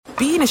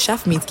being a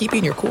chef means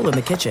keeping your cool in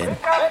the kitchen.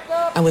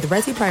 And with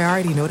Resi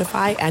Priority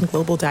Notify and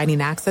Global Dining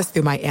Access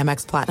through my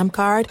Amex Platinum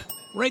card,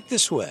 right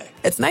this way.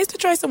 It's nice to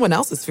try someone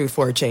else's food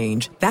for a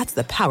change. That's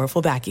the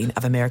powerful backing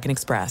of American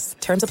Express.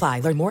 Terms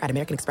apply. Learn more at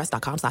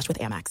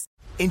americanexpress.com/withAmex.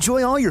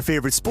 Enjoy all your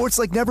favorite sports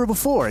like never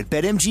before at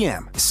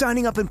BetMGM.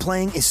 Signing up and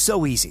playing is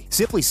so easy.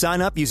 Simply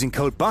sign up using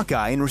code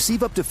Buckeye and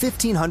receive up to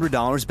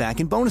 $1,500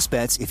 back in bonus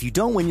bets if you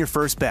don't win your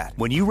first bet.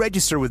 When you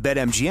register with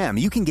BetMGM,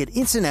 you can get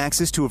instant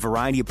access to a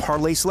variety of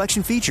parlay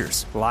selection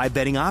features, live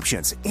betting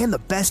options, and the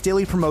best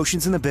daily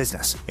promotions in the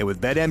business. And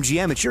with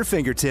BetMGM at your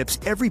fingertips,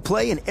 every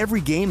play and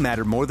every game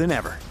matter more than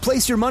ever.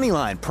 Place your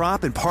moneyline,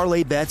 prop, and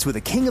parlay bets with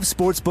the king of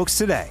sportsbooks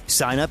today.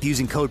 Sign up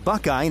using code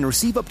Buckeye and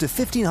receive up to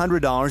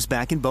 $1,500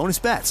 back in bonus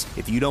bets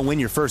if you don't win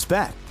your first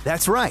bet.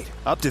 That's right,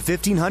 up to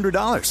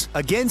 $1,500.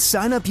 Again,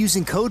 sign up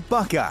using code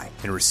Buckeye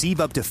and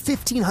receive up to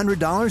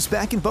 $1,500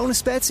 back in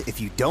bonus bets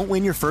if you don't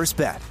win your first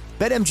bet.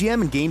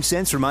 BetMGM and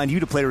GameSense remind you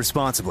to play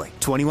responsibly.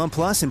 21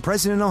 plus and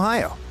present in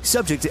Ohio.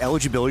 Subject to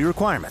eligibility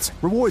requirements.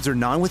 Rewards are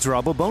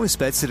non-withdrawable bonus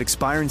bets that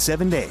expire in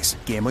 7 days.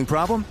 Gambling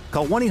problem?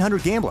 Call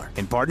 1-800-GAMBLER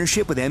in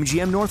partnership with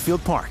MGM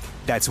Northfield Park.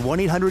 That's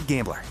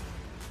 1-800-GAMBLER.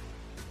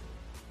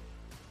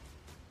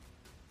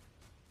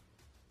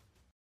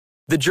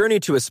 The journey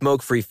to a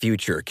smoke-free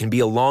future can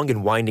be a long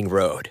and winding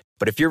road.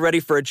 But if you're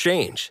ready for a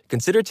change,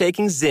 consider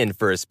taking Zyn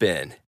for a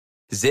spin.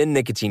 Zyn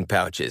nicotine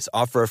pouches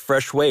offer a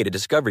fresh way to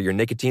discover your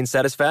nicotine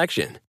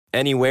satisfaction.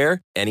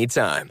 Anywhere,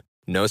 anytime.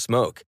 No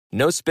smoke,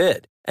 no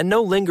spit, and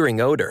no lingering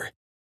odor.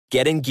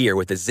 Get in gear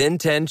with the Zyn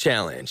 10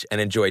 Challenge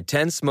and enjoy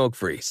 10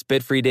 smoke-free,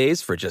 spit-free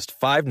days for just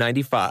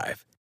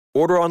 $5.95.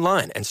 Order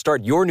online and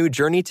start your new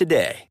journey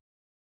today.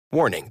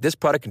 Warning, this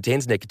product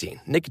contains nicotine.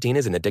 Nicotine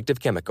is an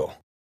addictive chemical.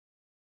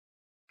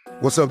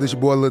 What's up, this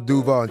your boy Lil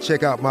Duval, and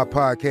check out my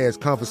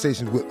podcast,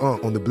 Conversations with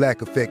Unc, on the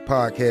Black Effect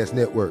Podcast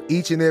Network.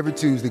 Each and every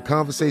Tuesday,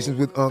 Conversations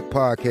with Unc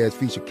podcast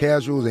feature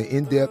casuals and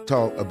in-depth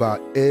talk about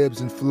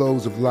ebbs and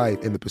flows of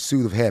life and the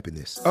pursuit of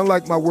happiness.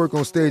 Unlike my work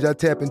on stage, I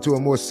tap into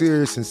a more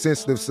serious and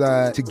sensitive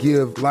side to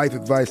give life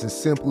advice and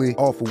simply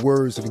offer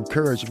words of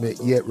encouragement,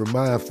 yet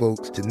remind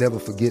folks to never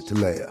forget to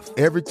laugh.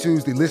 Every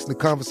Tuesday, listen to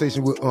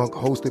Conversation with Unc,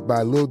 hosted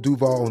by Lil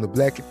Duval on the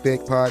Black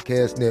Effect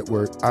Podcast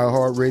Network,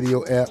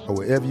 iHeartRadio app, or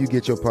wherever you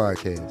get your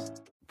podcasts.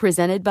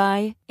 Presented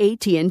by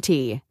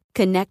AT&T.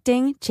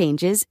 Connecting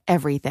changes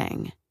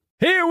everything.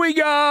 Here we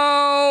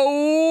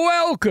go.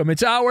 Welcome.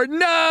 It's our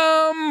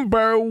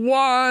number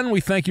one. We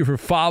thank you for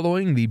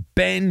following the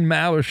Ben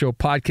Maller Show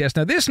podcast.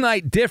 Now, this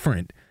night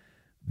different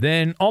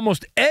than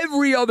almost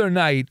every other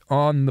night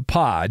on the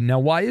pod. Now,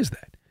 why is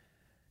that?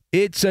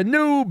 It's a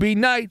newbie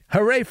night.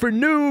 Hooray for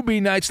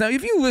newbie nights. Now,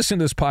 if you listen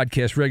to this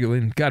podcast regularly,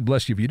 and God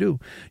bless you if you do,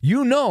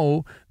 you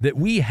know that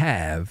we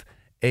have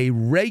a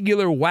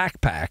regular whack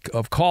pack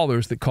of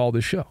callers that call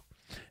this show.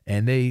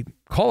 And they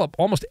call up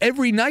almost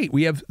every night.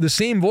 We have the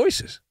same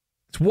voices.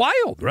 It's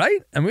wild,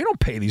 right? And we don't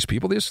pay these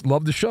people. They just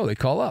love the show. They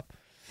call up.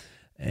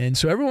 And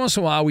so every once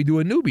in a while, we do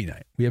a newbie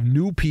night. We have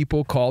new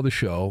people call the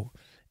show,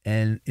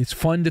 and it's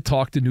fun to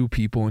talk to new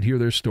people and hear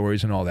their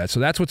stories and all that. So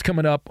that's what's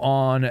coming up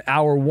on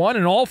hour one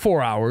and all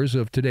 4 hours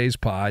of today's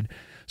pod.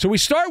 So we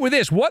start with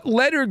this. What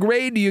letter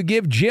grade do you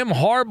give Jim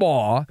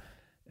Harbaugh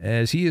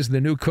as he is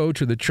the new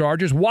coach of the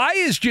Chargers? Why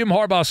is Jim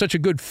Harbaugh such a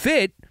good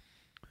fit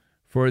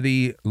for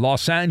the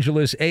Los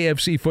Angeles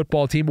AFC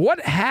football team? What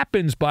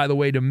happens, by the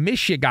way, to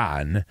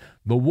Michigan,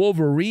 the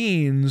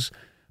Wolverines,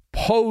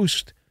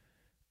 post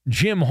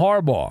Jim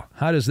Harbaugh?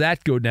 How does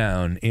that go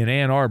down in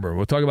Ann Arbor?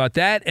 We'll talk about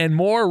that and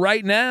more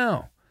right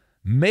now.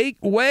 Make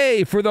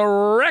way for the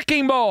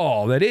wrecking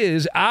ball that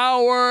is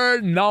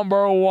our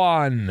number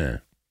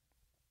one.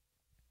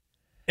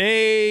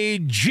 A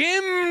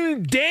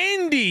Jim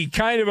Dandy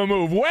kind of a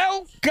move.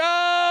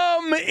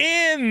 Welcome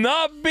in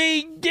the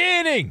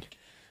beginning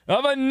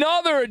of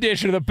another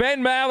edition of the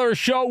Ben Maller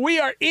Show. We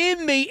are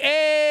in the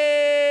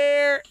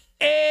air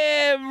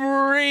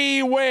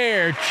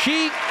everywhere,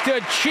 cheek to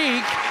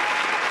cheek,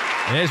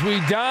 as we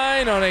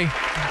dine on a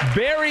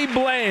berry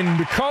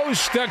blend,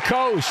 coast to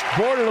coast,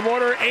 border to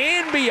border,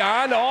 and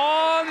beyond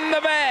on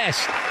the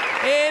vast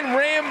and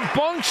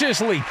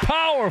rambunctiously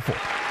powerful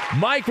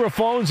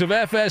microphones of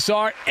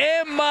FSR,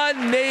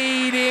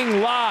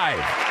 emanating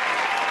live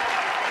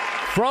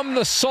from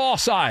the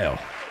sauce aisle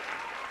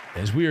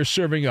as we are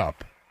serving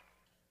up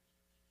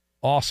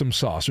awesome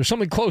sauce, or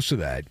something close to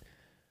that.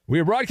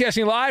 We are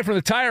broadcasting live from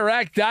the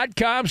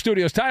TireRack.com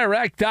studios.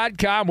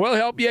 TireRack.com will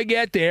help you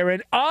get there.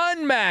 An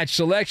unmatched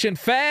selection,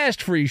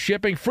 fast, free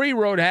shipping, free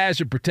road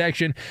hazard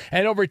protection,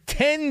 and over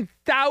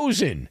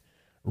 10,000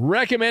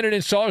 recommended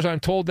installers. I'm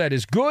told that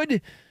is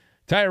good.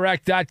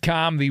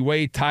 TireRack.com, the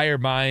way tire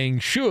buying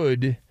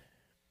should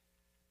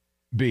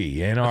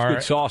be. And That's our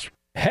good sauce.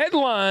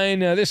 Headline,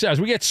 this says,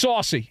 we get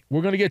saucy.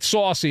 We're going to get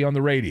saucy on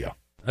the radio.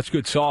 That's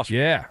good sauce.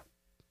 Yeah.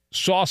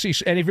 Saucy.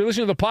 And if you're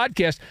listening to the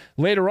podcast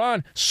later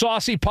on,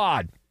 Saucy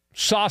Pod.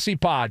 Saucy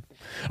Pod.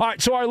 All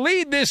right, so our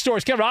lead, this story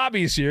is kind of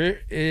obvious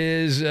here,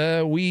 is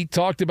we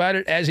talked about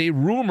it as a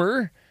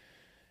rumor.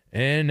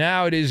 And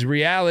now it is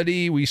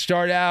reality. We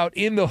start out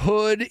in the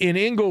hood in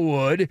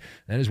Inglewood.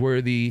 That is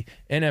where the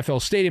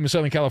NFL Stadium in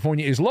Southern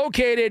California is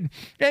located,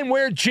 and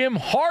where Jim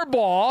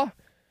Harbaugh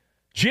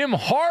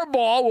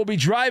will be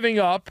driving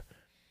up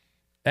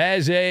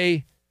as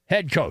a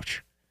head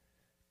coach.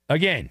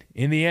 Again,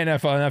 in the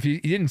NFL. Now, if you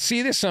didn't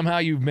see this, somehow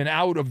you've been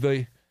out of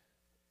the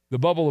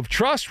bubble of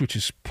trust, which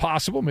is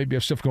possible. Maybe you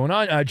have stuff going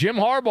on. Jim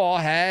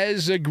Harbaugh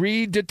has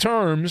agreed to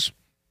terms.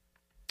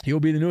 He'll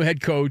be the new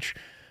head coach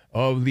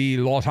of the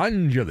Los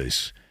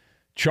Angeles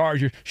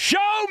Chargers.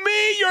 Show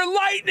me your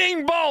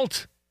lightning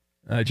bolt!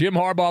 Jim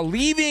Harbaugh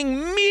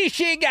leaving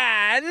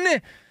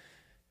Michigan.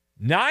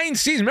 9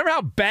 seasons. Remember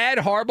how bad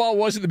Harbaugh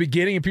was at the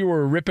beginning and people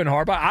were ripping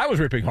Harbaugh? I was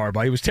ripping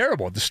Harbaugh. He was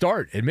terrible at the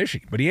start at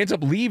Michigan. But he ends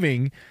up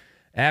leaving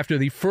after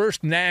the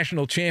first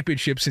national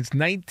championship since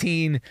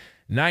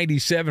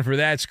 1997 for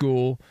that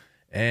school.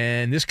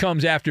 And this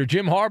comes after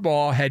Jim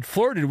Harbaugh had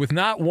flirted with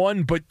not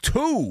one but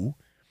 2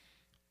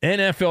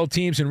 NFL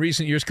teams in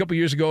recent years. A couple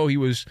years ago, he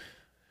was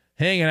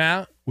hanging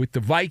out with the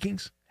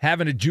Vikings,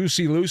 having a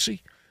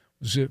juicy-loosey.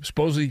 Was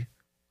supposedly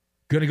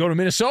going to go to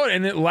Minnesota,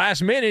 and then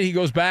last minute, he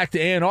goes back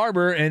to Ann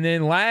Arbor. And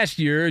then last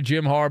year,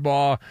 Jim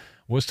Harbaugh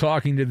was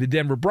talking to the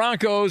Denver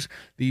Broncos.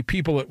 The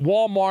people at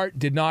Walmart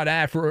did not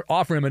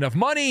offer him enough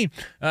money,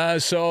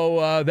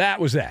 so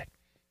that was that.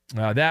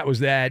 That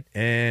was that,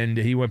 and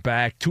he went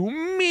back to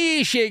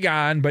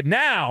Michigan. But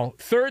now,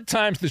 third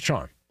time's the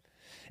charm.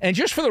 And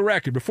just for the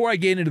record, before I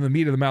get into the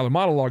meat of the Maller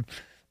monologue,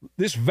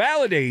 this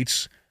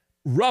validates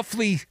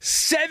roughly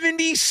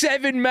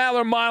 77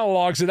 Maller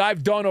monologues that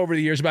I've done over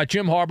the years about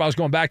Jim Harbaugh's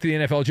going back to the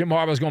NFL, Jim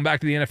Harbaugh's going back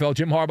to the NFL,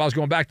 Jim Harbaugh's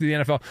going back to the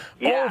NFL.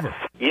 Yes. Over.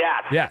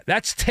 Yes. Yeah,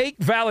 that's take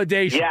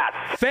validation. Yes.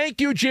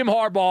 Thank you, Jim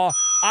Harbaugh.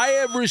 I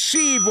have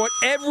received what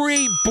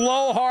every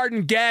blowhard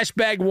and gas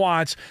bag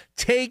wants,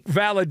 take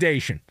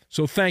validation.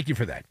 So thank you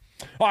for that.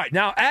 All right,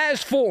 now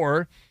as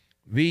for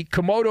the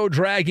Komodo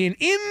dragon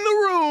in the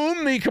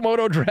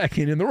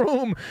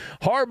room,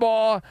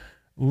 Harbaugh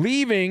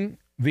leaving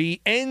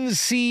the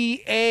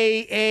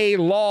NCAA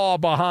law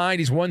behind.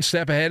 He's one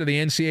step ahead of the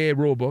NCAA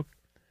rulebook.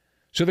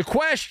 So the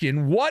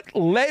question, what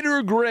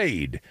letter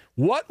grade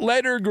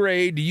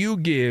do you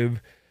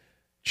give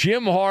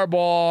Jim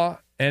Harbaugh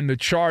and the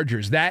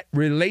Chargers, that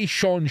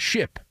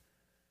relationship,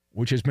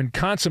 which has been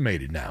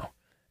consummated now,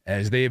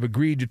 as they have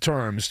agreed to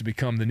terms to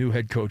become the new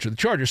head coach of the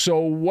Chargers? So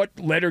what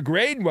letter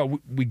grade? Well,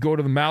 we go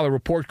to the Maller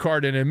report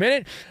card in a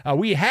minute.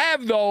 We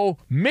have, though,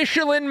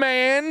 Michelin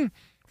Man,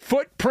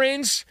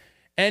 footprints,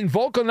 and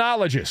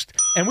volcanologist.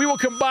 And we will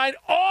combine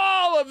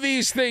all of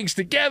these things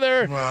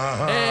together,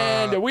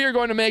 and we are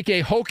going to make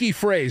a hokey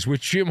phrase,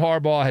 which Jim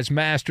Harbaugh has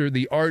mastered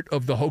the art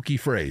of the hokey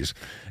phrase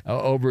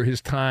over his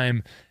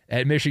time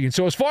at Michigan.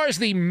 So as far as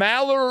the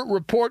Maller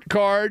report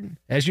card,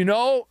 as you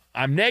know,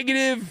 I'm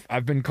negative.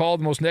 I've been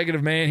called the most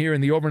negative man here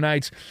in the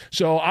overnights.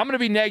 So I'm going to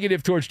be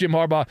negative towards Jim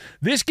Harbaugh.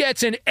 This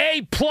gets an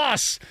A+.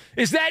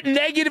 Is that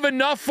negative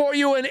enough for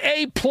you? An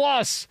A+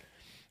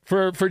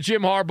 for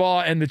Jim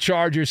Harbaugh and the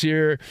Chargers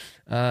here.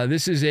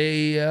 This is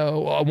a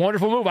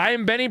wonderful move. I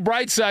am Benny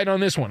Brightside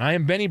on this one. I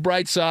am Benny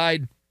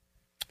Brightside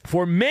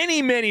for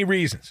many, many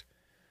reasons.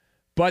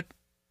 But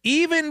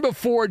even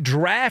before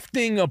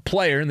drafting a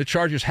player, and the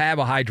Chargers have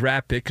a high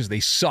draft pick because they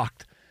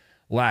sucked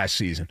last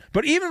season.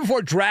 But even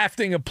before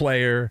drafting a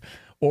player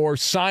or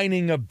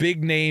signing a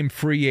big-name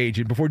free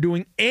agent, before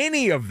doing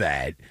any of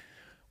that,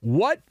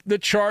 what the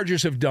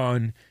Chargers have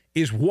done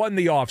is won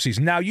the offseason.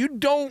 Now, you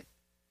don't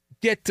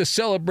get to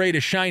celebrate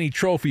a shiny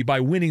trophy by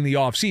winning the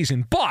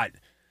offseason, but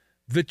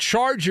the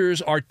Chargers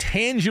are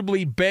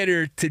tangibly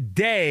better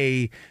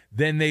today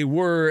than they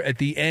were at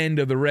the end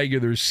of the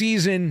regular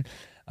season.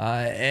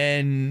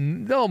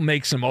 And they'll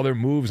make some other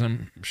moves,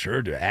 I'm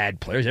sure, to add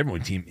players.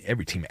 Every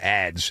team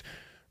adds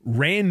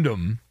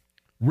random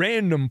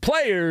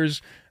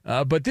players,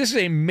 but this is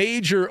a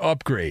major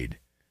upgrade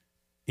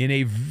in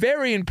a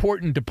very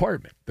important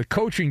department, the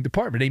coaching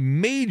department, a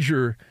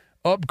major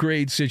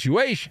upgrade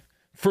situation.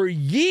 For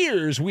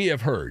years, we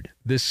have heard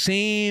the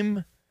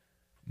same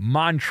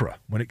mantra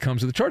when it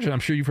comes to the Chargers. I'm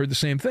sure you've heard the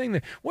same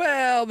thing.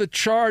 Well, the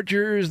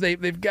Chargers,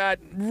 they've got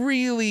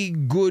really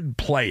good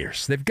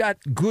players. They've got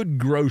good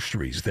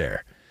groceries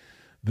there,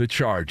 the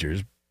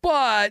Chargers.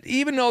 But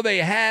even though they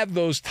have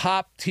those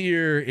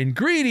top-tier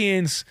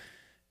ingredients,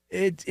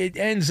 it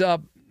ends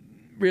up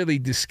really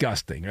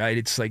disgusting, right?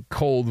 It's like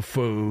cold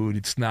food.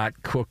 It's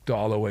not cooked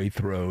all the way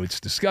through. It's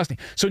disgusting.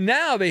 So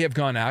now they have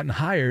gone out and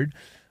hired,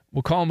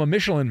 we'll call him a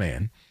Michelin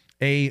Man,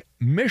 a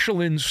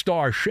Michelin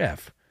star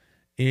chef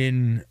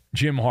in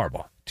Jim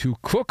Harbaugh to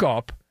cook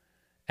up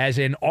as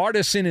an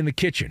artisan in the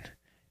kitchen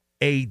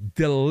a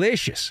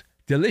delicioso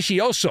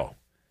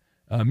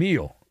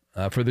meal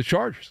for the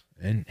Chargers,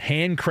 and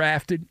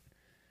handcrafted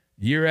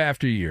year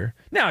after year.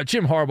 Now,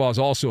 Jim Harbaugh is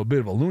also a bit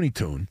of a Looney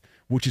Tune,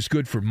 which is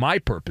good for my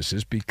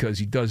purposes because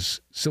he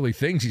does silly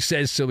things. He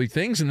says silly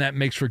things, and that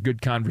makes for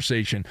good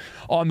conversation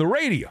on the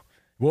radio.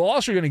 We're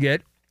also going to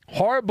get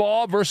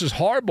Harbaugh versus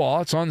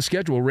Harbaugh. It's on the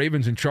schedule.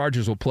 Ravens and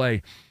Chargers will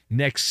play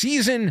next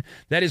season.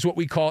 That is what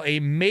we call a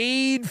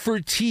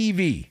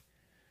made-for-TV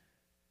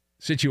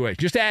situation.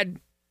 Just add,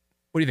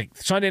 what do you think?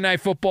 Sunday Night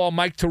Football,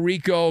 Mike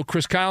Tirico,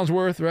 Chris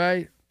Collinsworth,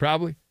 right?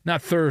 Probably.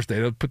 Not Thursday.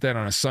 They'll put that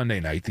on a Sunday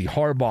night, the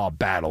Harbaugh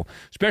battle,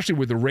 especially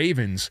with the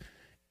Ravens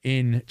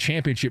in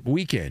championship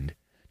weekend.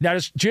 Now,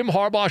 does Jim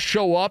Harbaugh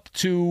show up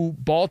to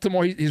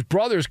Baltimore? His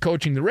brother's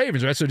coaching the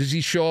Ravens, right? So does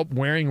he show up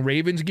wearing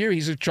Ravens gear?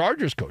 He's a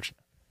Chargers coach.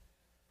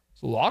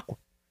 It's a little awkward.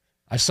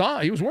 I saw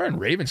he was wearing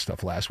Ravens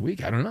stuff last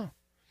week. I don't know.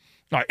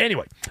 All right,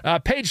 anyway,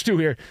 page 2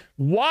 here.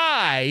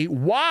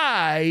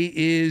 Why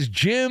is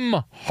Jim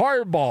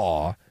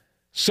Harbaugh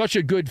such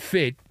a good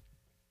fit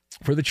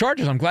for the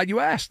Chargers? I'm glad you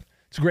asked.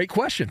 It's a great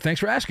question. Thanks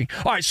for asking.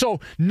 All right,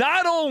 so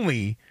not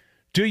only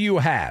do you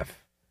have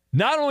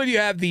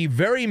the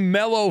very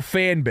mellow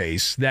fan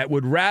base that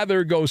would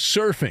rather go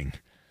surfing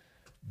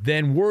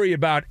than worry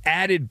about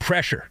added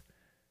pressure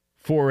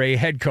for a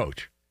head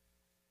coach.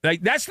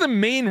 Like, that's the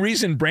main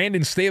reason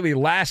Brandon Staley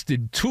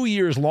lasted 2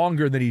 years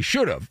longer than he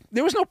should have.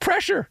 There was no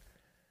pressure.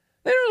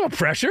 There was no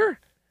pressure.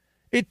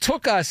 It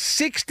took a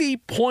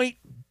 60-point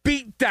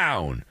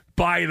beatdown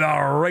by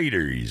the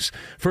Raiders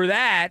for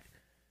that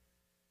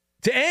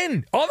to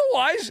end.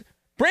 Otherwise,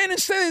 Brandon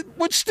Staley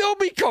would still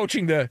be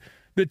coaching the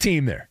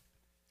team there.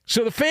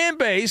 So the fan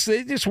base,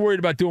 they're just worried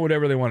about doing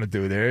whatever they want to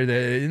do there.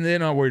 They're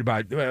not worried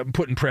about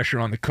putting pressure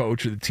on the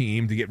coach or the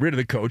team to get rid of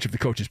the coach if the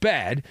coach is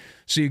bad.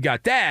 So you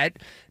got that.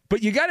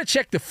 But you got to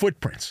check the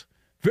footprints.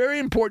 Very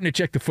important to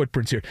check the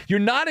footprints here. You're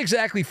not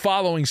exactly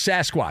following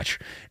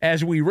Sasquatch,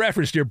 as we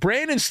referenced here.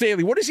 Brandon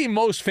Staley, what is he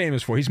most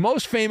famous for? He's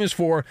most famous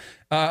for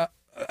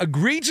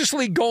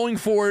egregiously going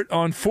for it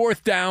on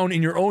fourth down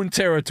in your own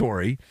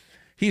territory.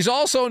 He's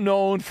also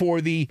known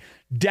for the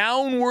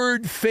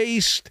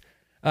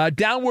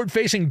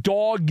downward-facing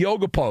dog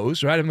yoga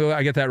pose, right?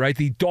 I get that right.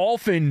 The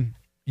dolphin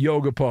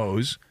yoga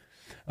pose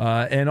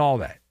and all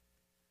that.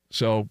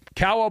 So,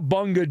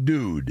 cowabunga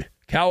dude,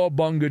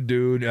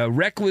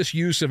 reckless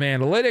use of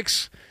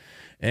analytics.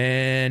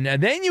 And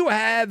then you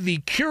have the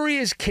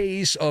curious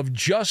case of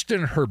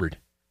Justin Herbert.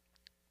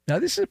 Now,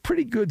 this is a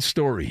pretty good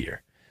story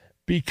here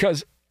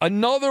because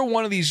another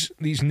one of these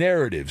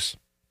narratives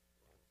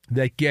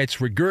that gets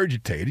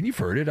regurgitated, and you've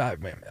heard it,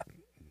 I'm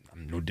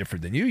no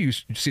different than you. You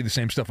see the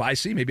same stuff I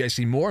see. Maybe I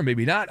see more,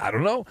 maybe not. I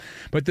don't know.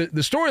 But the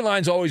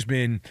storyline's always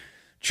been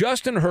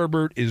Justin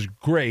Herbert is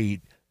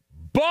great,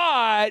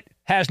 but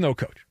has no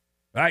coach.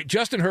 Right?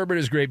 Justin Herbert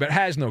is great, but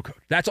has no coach.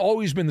 That's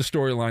always been the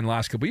storyline the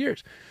last couple of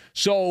years.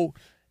 So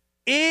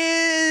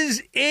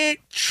is it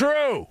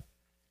true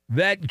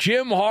that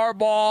Jim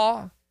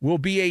Harbaugh will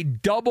be a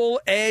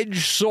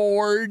double-edged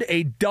sword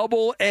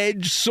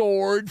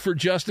for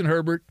Justin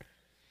Herbert?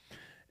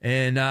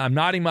 And I'm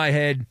nodding my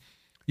head.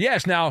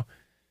 Yes, now,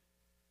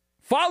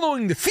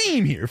 following the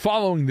theme, you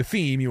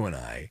and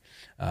I,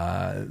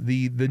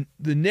 the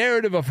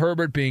narrative of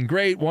Herbert being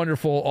great,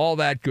 wonderful, all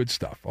that good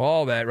stuff,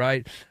 all that,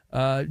 right?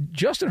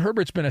 Justin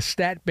Herbert's been a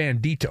stat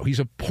bandito. He's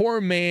a poor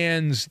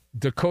man's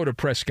Dakota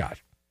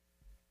Prescott.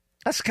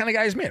 That's the kind of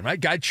guy he's been, right?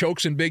 Guy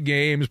chokes in big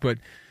games, but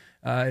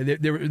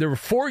there were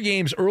 4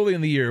 games early in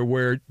the year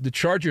where the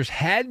Chargers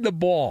had the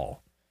ball.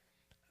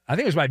 I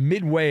think it was by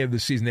midway of the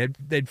season.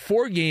 They had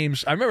 4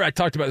 games. I remember I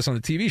talked about this on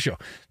the TV show.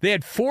 They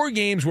had 4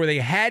 games where they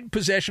had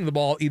possession of the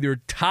ball,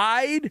 either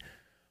tied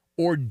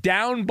or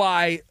down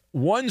by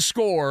 1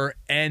 score,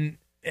 and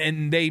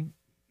they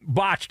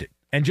botched it.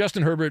 And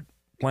Justin Herbert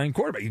playing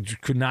quarterback, he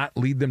just could not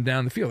lead them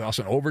down the field.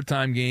 Also, an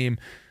overtime game.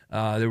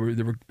 There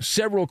were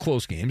several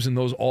close games, and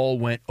those all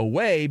went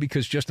away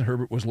because Justin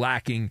Herbert was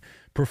lacking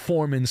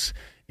performance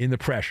in the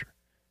pressure.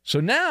 So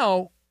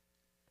now,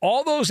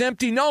 all those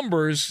empty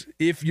numbers,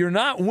 if you're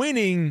not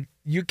winning,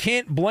 you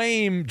can't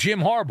blame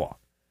Jim Harbaugh.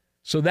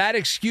 So that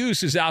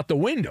excuse is out the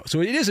window. So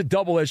it is a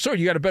double-edged sword.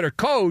 You got a better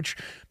coach,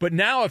 but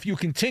now if you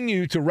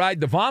continue to ride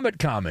the vomit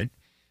comet,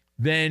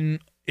 then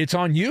it's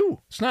on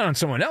you. It's not on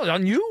someone else. It's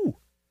on you.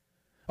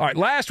 All right,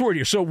 last word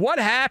here. So what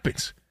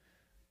happens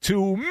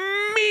to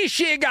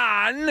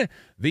Michigan,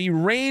 the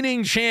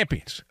reigning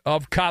champions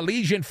of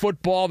collegiate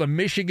football, the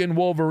Michigan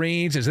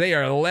Wolverines, as they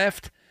are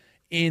left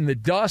in the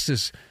dust,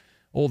 as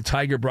old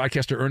Tiger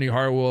broadcaster Ernie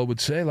Harwell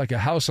would say, like a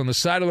house on the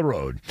side of the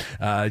road.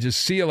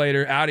 Just see you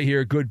later. Out of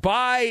here.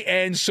 Goodbye.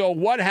 And so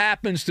what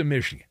happens to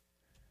Michigan?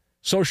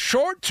 So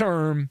short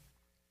term,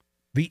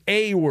 the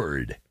A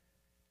word,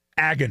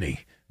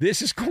 agony.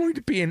 This is going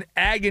to be an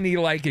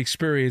agony-like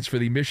experience for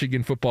the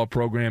Michigan football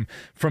program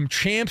from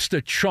champs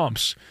to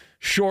chumps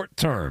short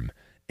term.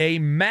 A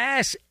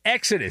mass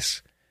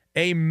exodus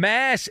is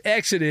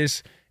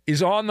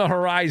on the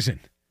horizon.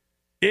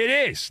 It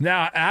is.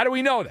 Now, how do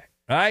we know that?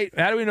 Right?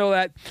 How do we know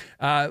that?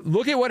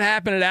 Look at what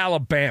happened at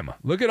Alabama.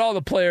 Look at all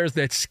the players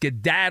that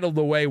skedaddled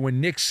away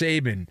when Nick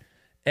Saban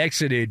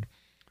exited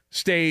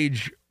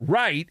stage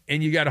right,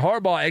 and you got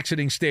Harbaugh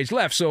exiting stage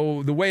left.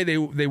 So the way they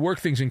work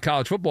things in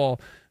college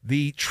football,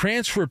 the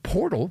transfer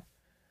portal,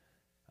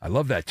 I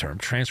love that term,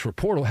 transfer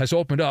portal, has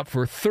opened up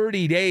for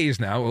 30 days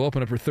now. It will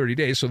open up for 30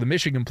 days so the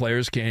Michigan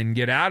players can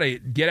get out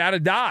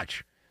of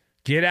Dodge,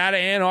 get out of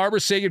Ann Arbor,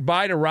 say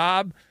goodbye to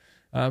Rob,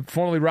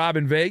 formerly Rob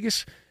in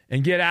Vegas,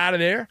 and get out of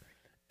there.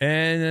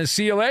 And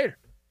see you later.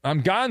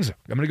 I'm gonzo.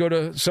 I'm going to go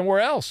to somewhere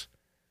else.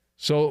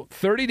 So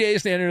 30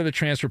 days to enter the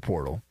transfer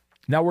portal.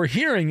 Now we're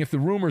hearing, if the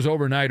rumors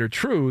overnight are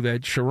true,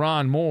 that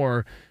Sharon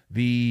Moore,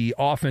 the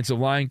offensive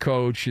line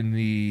coach and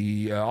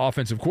the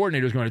offensive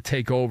coordinator, is going to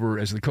take over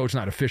as the coach,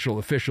 not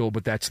official,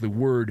 but that's the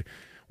word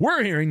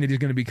we're hearing, that he's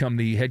going to become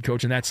the head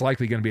coach, and that's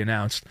likely going to be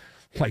announced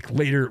like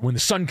later when the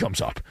sun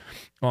comes up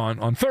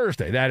on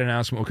Thursday. That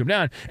announcement will come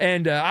down.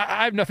 And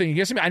I have nothing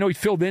against him. I know he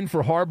filled in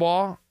for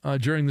Harbaugh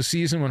during the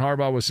season when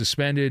Harbaugh was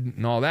suspended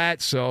and all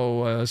that,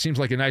 so seems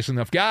like a nice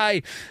enough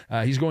guy.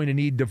 He's going to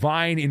need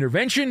divine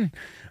intervention.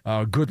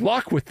 Good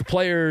luck with the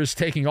players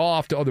taking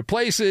off to other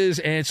places.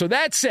 And so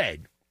that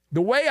said,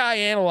 the way I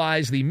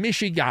analyze the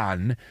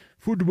Michigan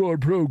football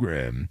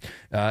program,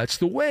 it's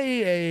the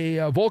way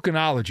a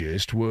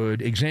volcanologist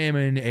would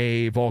examine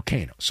a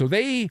volcano. So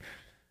they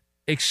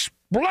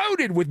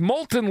exploded with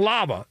molten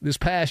lava this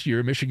past year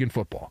in Michigan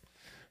football.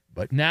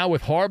 But now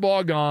with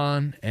Harbaugh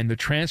gone and the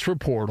transfer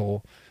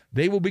portal,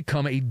 they will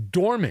become a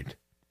dormant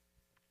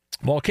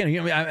volcano.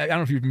 You know, I don't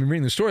know if you've been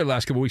reading the story the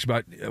last couple of weeks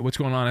about what's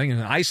going on, I think,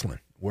 in Iceland,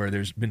 where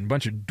there's been a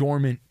bunch of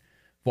dormant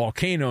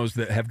volcanoes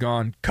that have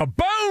gone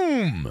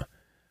kaboom!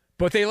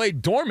 But they lay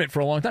dormant for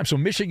a long time. So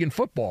Michigan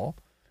football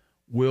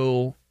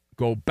will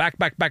go back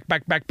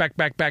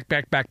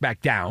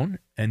down.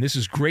 And this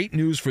is great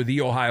news for The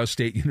Ohio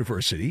State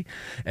University,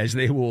 as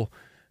they will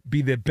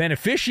be the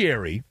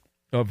beneficiary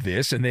of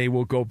this, and they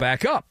will go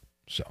back up.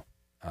 So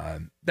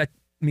that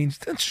means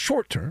that's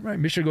short term, right?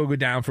 Michigan will go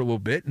down for a little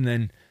bit, and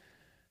then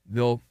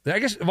I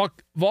guess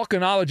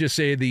volcanologists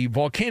say the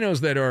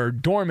volcanoes that are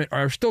dormant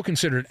are still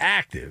considered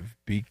active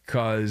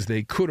because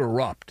they could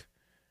erupt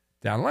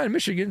down the line.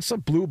 Michigan, it's a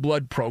blue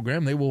blood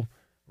program. They will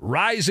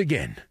rise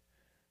again.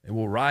 They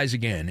will rise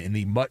again in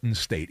the Mutton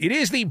State. It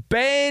is the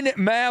Ben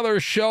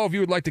Maller Show. If you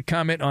would like to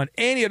comment on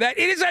any of that,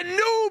 it is a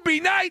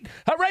newbie night.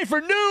 Hooray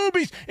for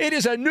newbies. It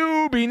is a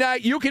newbie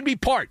night. You can be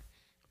part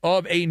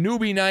of a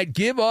newbie night.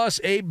 Give us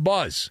a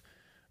buzz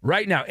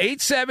right now.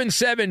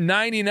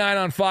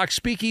 877-99 on Fox.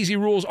 Speakeasy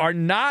rules are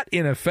not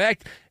in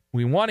effect.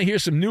 We want to hear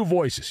some new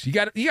voices. You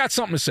got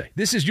something to say.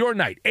 This is your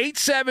night.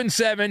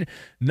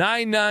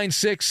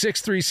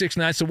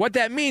 877-996-6369. So what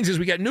that means is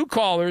we got new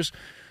callers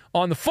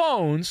on the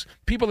phones,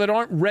 people that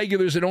aren't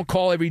regulars, that don't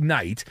call every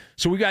night.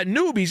 So we got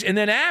newbies. And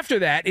then after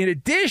that, in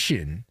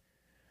addition,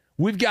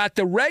 we've got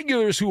the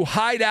regulars who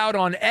hide out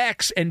on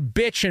X and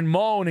bitch and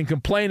moan and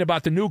complain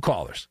about the new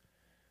callers.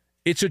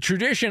 It's a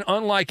tradition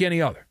unlike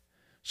any other.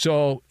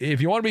 So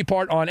if you want to be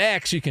part on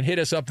X, you can hit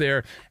us up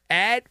there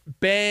at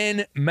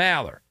Ben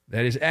Maller.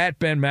 That is at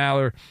Ben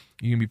Maller.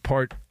 You can be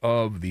part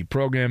of the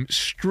program.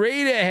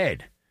 Straight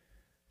ahead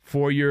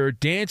for your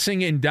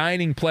dancing and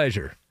dining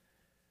pleasure.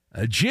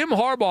 Jim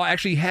Harbaugh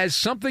actually has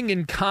something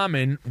in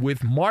common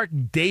with Mark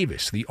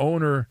Davis, the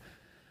owner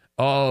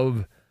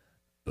of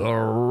the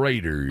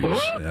Raiders,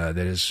 that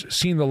has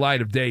seen the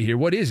light of day here.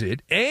 What is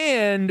it?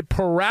 And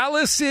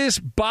paralysis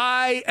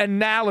by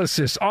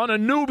analysis on a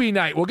newbie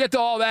night. We'll get to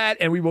all that,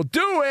 and we will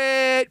do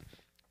it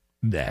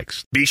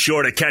next. Be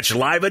sure to catch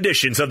live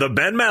editions of the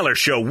Ben Maller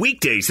Show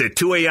weekdays at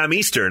 2 a.m.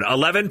 Eastern,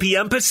 11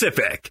 p.m.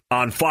 Pacific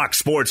on Fox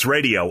Sports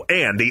Radio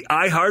and the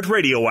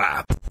iHeartRadio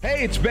app.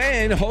 Hey, it's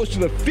Ben, host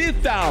of the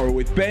Fifth Hour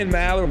with Ben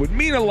Maller. It would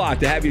mean a lot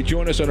to have you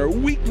join us on our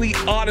weekly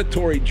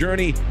auditory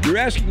journey. You're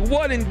asking,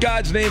 what in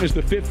God's name is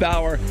the Fifth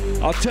Hour?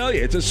 I'll tell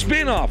you, it's a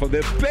spin-off of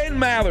the Ben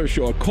Maller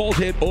Show, a cult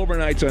hit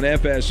overnights on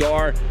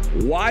FSR.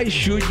 Why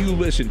should you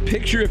listen?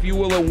 Picture, if you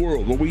will, a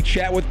world where we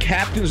chat with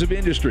captains of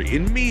industry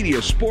in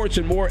media, sports,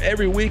 and more.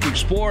 Every week,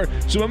 explore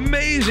some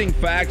amazing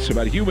facts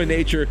about human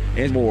nature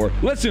and more.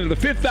 Listen to the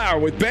Fifth Hour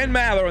with Ben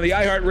Maller on the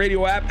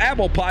iHeartRadio app,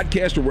 Apple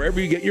Podcast, or wherever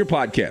you get your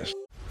podcasts.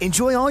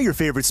 Enjoy all your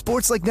favorite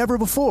sports like never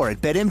before at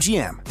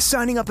BetMGM.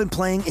 Signing up and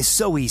playing is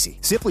so easy.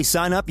 Simply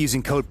sign up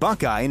using code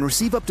Buckeye and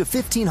receive up to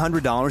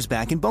 $1,500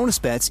 back in bonus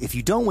bets if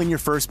you don't win your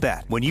first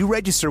bet. When you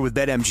register with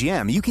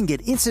BetMGM, you can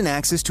get instant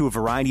access to a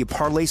variety of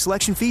parlay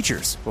selection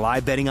features,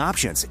 live betting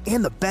options,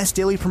 and the best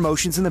daily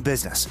promotions in the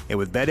business. And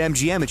with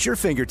BetMGM at your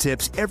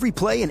fingertips, every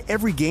play and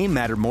every game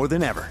matter more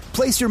than ever.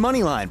 Place your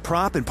moneyline,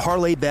 prop, and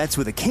parlay bets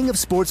with the king of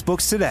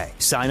sportsbooks today.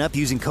 Sign up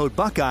using code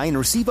Buckeye and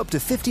receive up to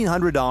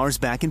 $1,500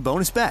 back in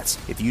bonus bets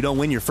if you don't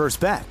win your first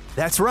bet.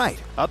 That's right,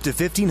 up to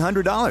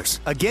 $1,500.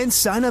 Again,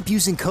 sign up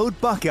using code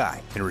Buckeye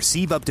and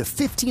receive up to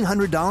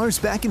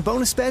 $1,500 back in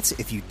bonus bets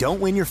if you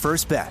don't win your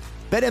first bet.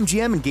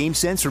 BetMGM and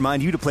GameSense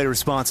remind you to play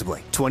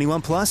responsibly.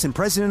 21 plus and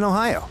present in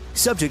Ohio.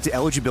 Subject to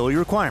eligibility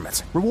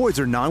requirements.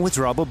 Rewards are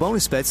non-withdrawable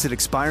bonus bets that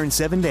expire in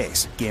 7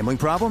 days. Gambling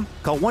problem?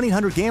 Call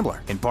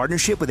 1-800-GAMBLER in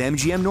partnership with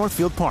MGM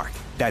Northfield Park.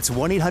 That's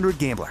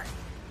 1-800-GAMBLER.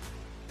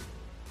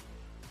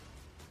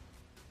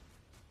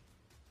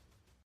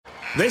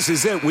 This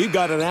is it. We've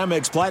got an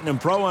Amex Platinum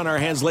Pro on our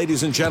hands,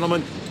 ladies and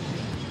gentlemen.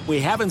 We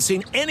haven't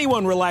seen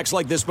anyone relax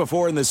like this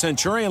before in the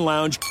Centurion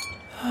Lounge.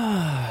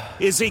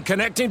 Is he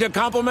connecting to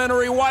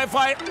complimentary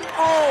Wi-Fi?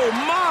 Oh,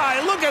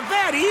 my! Look at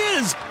that! He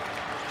is!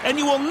 And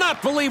you will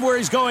not believe where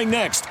he's going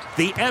next.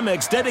 The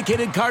Amex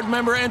dedicated card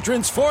member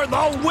entrance for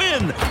the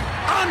win!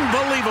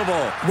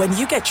 Unbelievable. When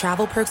you get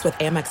travel perks with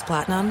Amex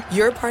Platinum,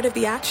 you're part of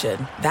the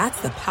action. That's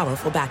the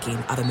powerful backing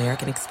of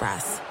American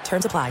Express.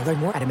 Terms apply. Learn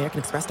more at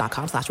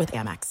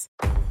americanexpress.com/withAmex.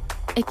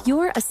 If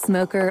you're a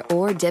smoker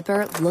or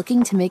dipper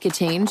looking to make a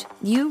change,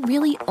 you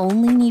really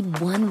only need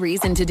one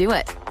reason to do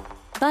it.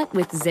 But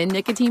with Zyn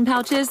nicotine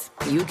pouches,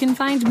 you can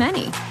find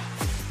many.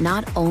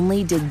 Not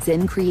only did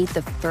Zyn create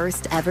the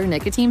first ever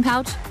nicotine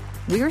pouch,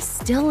 we're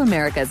still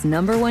America's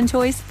 #1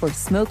 choice for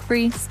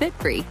smoke-free,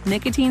 spit-free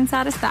nicotine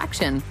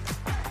satisfaction.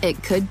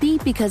 It could be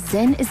because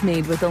Zyn is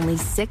made with only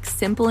 6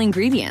 simple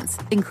ingredients,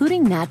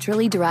 including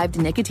naturally derived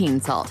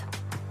nicotine salt.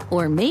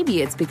 Or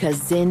maybe it's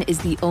because Zyn is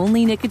the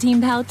only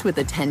nicotine pouch with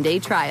a 10-day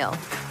trial.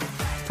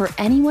 For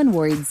anyone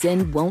worried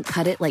Zyn won't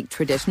cut it like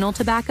traditional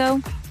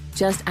tobacco,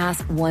 just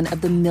ask one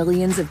of the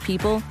millions of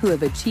people who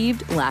have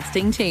achieved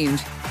lasting change.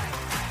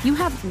 You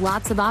have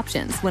lots of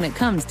options when it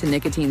comes to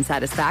nicotine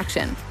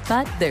satisfaction,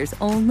 but there's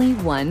only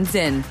one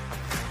Zyn.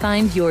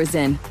 Find your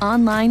Zyn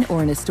online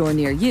or in a store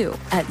near you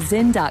at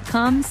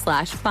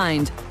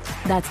zyn.com/find.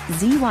 That's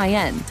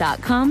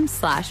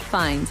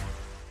ZYN.com/find.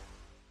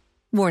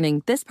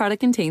 Warning, this product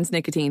contains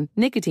nicotine.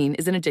 Nicotine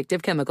is an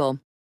addictive chemical.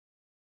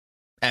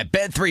 At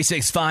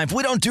Bet365,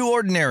 we don't do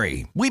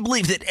ordinary. We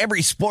believe that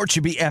every sport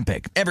should be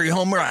epic. Every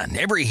home run,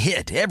 every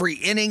hit, every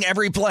inning,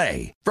 every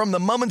play. From the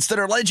moments that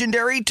are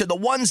legendary to the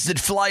ones that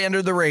fly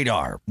under the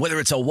radar. Whether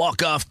it's a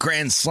walk-off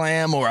grand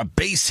slam or a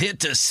base hit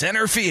to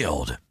center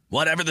field.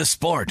 Whatever the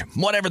sport,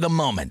 whatever the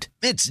moment.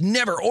 It's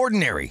never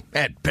ordinary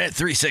at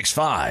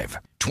Bet365.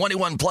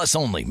 21 plus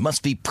only.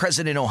 Must be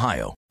present in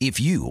Ohio. If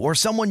you or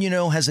someone you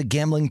know has a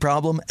gambling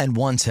problem and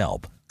wants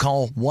help,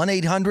 call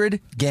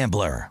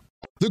 1-800-GAMBLER.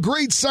 The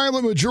great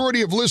silent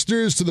majority of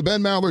listeners to the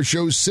Ben Maller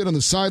Show sit on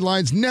the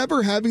sidelines,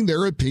 never having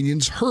their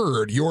opinions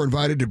heard. You're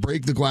invited to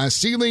break the glass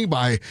ceiling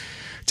by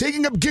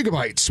taking up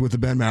gigabytes with the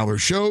Ben Maller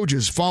Show.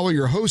 Just follow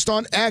your host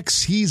on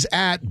X. He's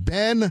at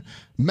Ben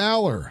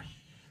Maller.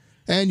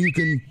 And you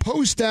can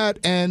post that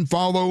and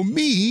follow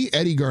me,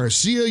 Eddie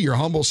Garcia, your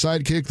humble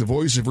sidekick, the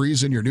voice of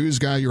reason, your news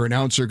guy, your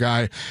announcer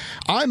guy.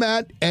 I'm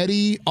at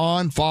Eddie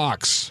on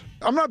Fox.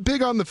 I'm not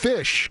big on the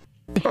fish.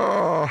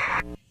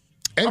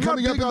 And I'm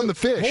coming not up big on the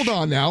fish. Hold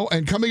on now.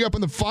 And coming up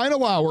in the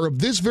final hour of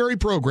this very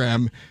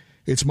program,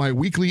 it's my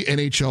weekly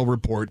NHL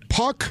report.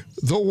 Puck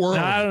the World.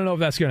 I don't know if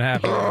that's going to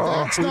happen.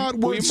 That's not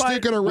worth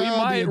sticking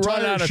around the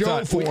entire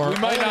show for. We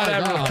might not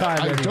have enough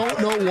time, Eddie. I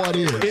don't know what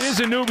is. It is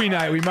a newbie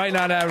night. We might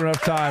not have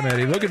enough time,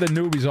 Eddie. Look at the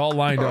newbies all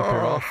lined up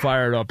here, all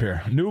fired up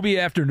here. Newbie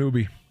after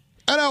newbie.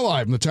 And now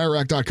live from the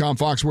TireRack.com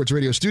Fox Sports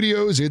Radio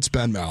studios, it's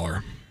Ben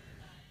Maller.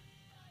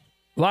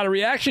 A lot of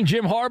reaction.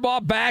 Jim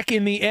Harbaugh back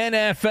in the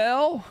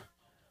NFL.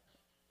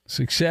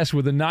 Success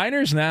with the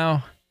Niners.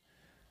 Now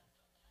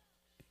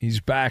he's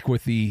back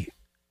with the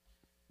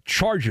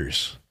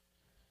Chargers.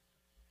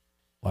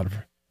 A lot of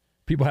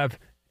people have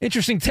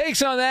interesting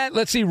takes on that.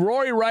 Let's see.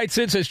 Rory writes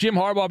in, says Jim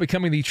Harbaugh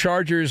becoming the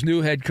Chargers'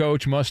 new head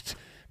coach must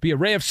be a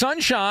ray of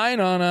sunshine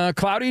on a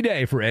cloudy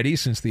day for Eddie,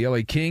 since the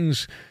LA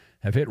Kings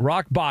have hit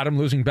rock bottom,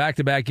 losing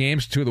back-to-back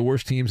games to two of the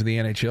worst teams in the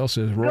NHL,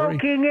 says Rory.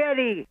 Go King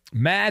Eddie.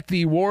 Matt,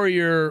 the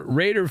Warrior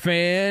Raider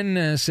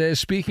fan, says,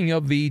 speaking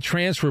of the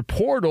transfer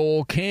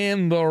portal,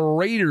 can the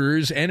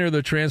Raiders enter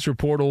the transfer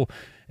portal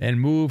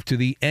and move to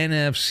the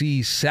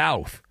NFC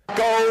South?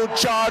 Go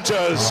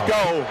Chargers,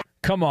 go.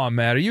 Come on,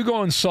 Matt. Are you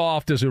going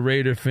soft as a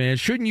Raider fan?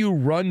 Shouldn't you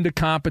run to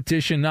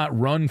competition, not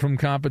run from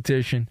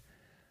competition?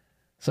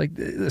 It's like,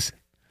 listen,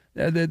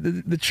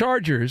 the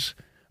Chargers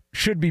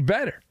should be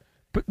better.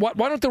 But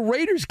why don't the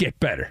Raiders get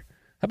better?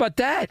 How about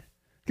that?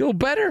 Get a little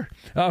better.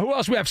 Who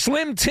else we have?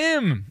 Slim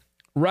Tim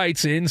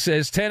writes in,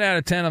 says 10 out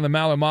of 10 on the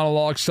Maller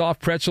monologue.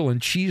 Soft pretzel and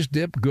cheese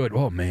dip. Good.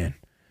 Oh, man.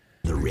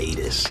 The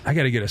Raiders. I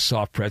got to get a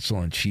soft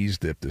pretzel and cheese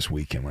dip this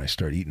weekend when I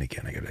start eating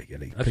again. I got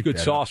to That's good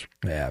sauce.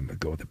 Yeah, I'm going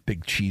to go with a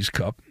big cheese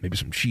cup, maybe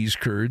some cheese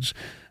curds.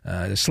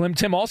 Slim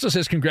Tim also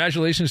says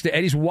congratulations to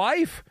Eddie's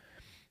wife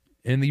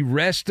and the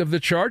rest of the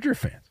Charger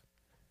fans.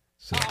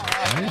 So,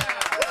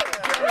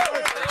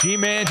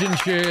 G-Man's in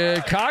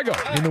Chicago,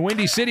 in the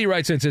Windy City,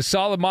 writes in, says,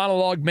 solid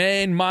monologue,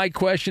 man. My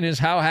question is,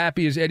 how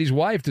happy is Eddie's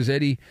wife? Does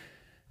Eddie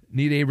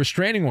need a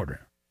restraining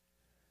order?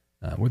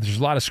 Was there a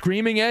lot of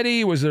screaming,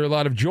 Eddie? Was there a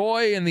lot of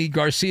joy in the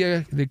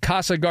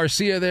Casa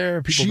Garcia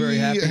there? People very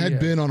happy? She had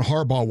been on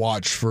Harbaugh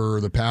watch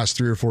for the past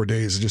 3 or 4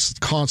 days,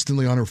 just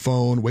constantly on her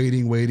phone,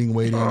 waiting.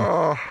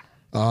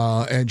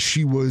 And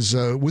she was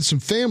with some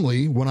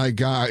family when I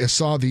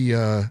saw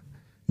the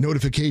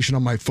notification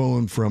on my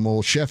phone from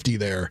old Shefty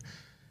there.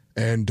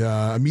 And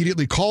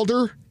immediately called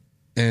her,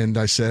 and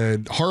I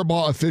said,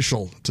 Harbaugh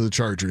official to the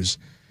Chargers.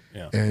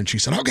 Yeah. And she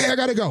said, okay, I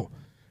got to go.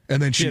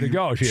 And then she had to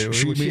go. Where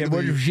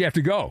did she have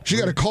to go? She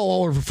got to call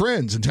all of her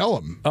friends and tell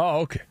them. Oh,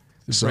 okay.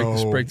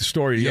 Break the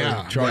story.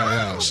 Yeah.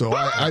 So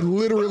I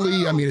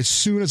literally, as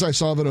soon as I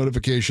saw the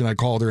notification, I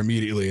called her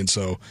immediately. And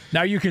so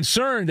now you're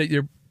concerned that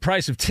your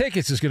price of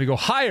tickets is going to go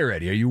higher,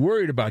 Eddie. Are you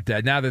worried about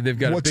that now that they've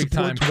got a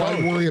big-time Why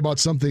worry about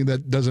something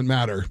that doesn't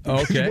matter?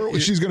 Okay.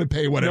 She's going to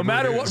pay whatever. No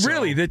matter what,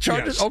 really? The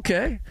Chargers? Yes.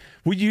 Okay.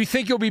 Would you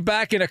think you'll be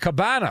back in a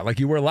cabana like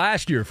you were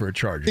last year for a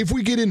Charger? If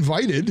we get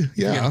invited,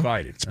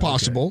 it's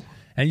possible. Okay.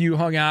 And you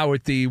hung out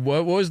with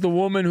what was the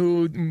woman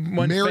who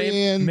went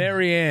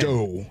Marianne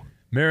Doe.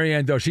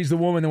 Marianne Doe. She's the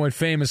woman that went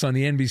famous on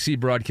the NBC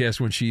broadcast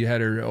when she had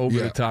her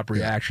over-the-top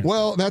reaction.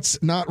 Well,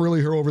 that's not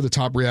really her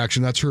over-the-top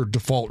reaction. That's her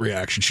default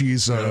reaction.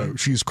 She's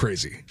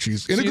crazy.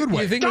 She's in a good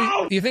way.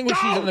 You think when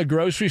she's in the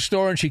grocery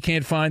store and she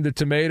can't find the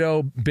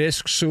tomato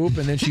bisque soup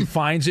and then she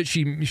finds it,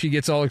 she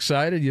gets all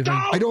excited? You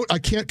think? I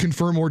can't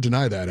confirm or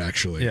deny that,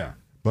 actually. Yeah.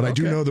 But I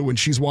do know that when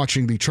she's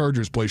watching the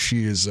Chargers play,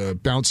 she is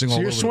bouncing all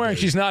over. So you're swearing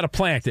she's not a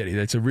plant, Eddie.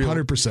 That's a real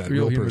 100%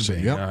 real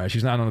person. Yep. All right,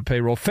 she's not on the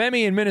payroll.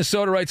 Femi in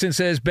Minnesota writes in,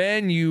 says,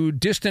 Ben, you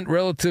distant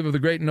relative of the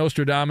great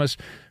Nostradamus,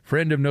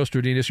 friend of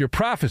Nostradamus, your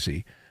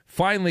prophecy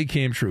finally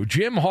came true.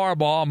 Jim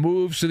Harbaugh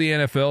moves to the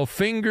NFL.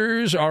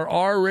 Fingers are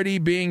already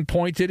being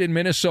pointed in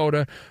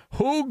Minnesota.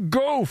 Who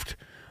goofed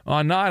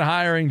on not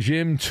hiring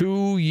Jim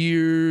 2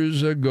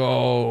 years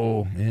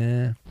ago?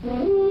 Yeah.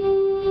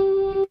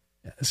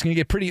 It's going to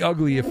get pretty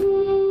ugly if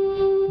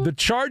the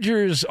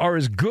Chargers are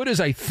as good as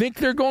I think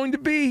they're going to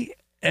be,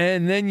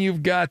 and then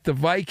you've got the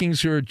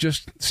Vikings who are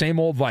just same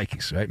old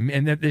Vikings, right?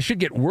 And they should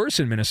get worse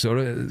in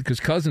Minnesota because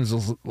Cousins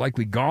is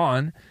likely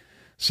gone,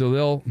 so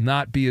they'll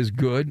not be as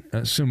good,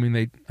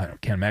 assuming I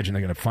can't imagine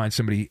they're going to find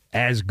somebody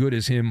as good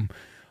as him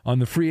on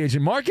the free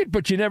agent market,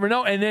 but you never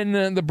know. And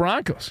then the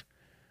Broncos,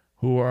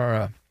 who are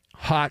a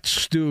hot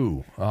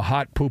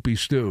poopy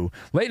stew.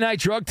 Late night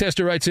drug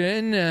tester writes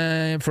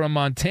in from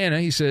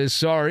Montana. He says,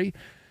 sorry,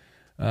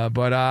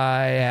 but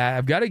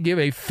I've got to give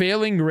a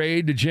failing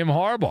grade to Jim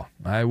Harbaugh.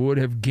 I would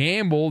have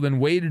gambled and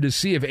waited to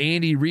see if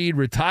Andy Reid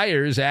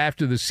retires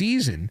after the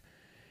season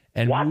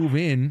and move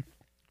in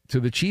to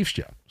the Chiefs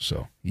job.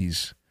 So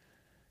he's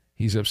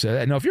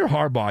upset. Now, if you're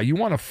Harbaugh, you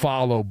want to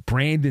follow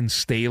Brandon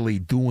Staley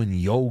doing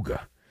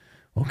yoga.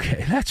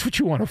 Okay, that's what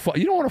you want to follow.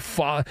 You don't want to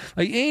follow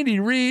like Andy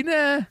Reid,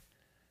 No,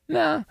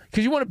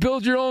 because you want to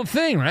build your own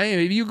thing, right?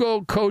 If you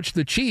go coach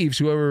the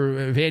Chiefs,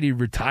 if Andy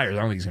retires,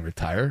 I don't think he's going to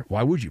retire.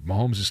 Why would you?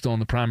 Mahomes is still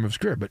in the prime of his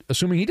career, but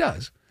assuming he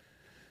does,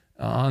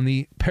 on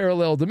the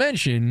parallel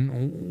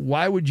dimension,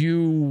 why would you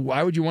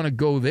want to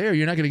go there?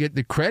 You're not going to get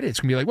the credit.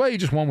 It's going to be like, well, you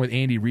just won with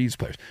Andy Reid's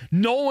players.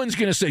 No one's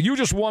going to say, you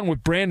just won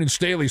with Brandon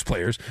Staley's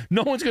players.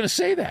 No one's going to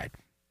say that.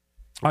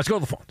 Let's go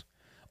to the phones.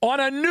 On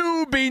a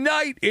newbie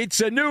night, it's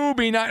a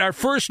newbie night. Our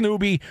first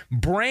newbie,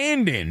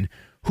 Brandon,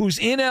 who's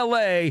in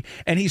L.A.,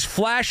 and he's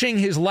flashing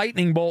his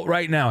lightning bolt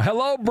right now.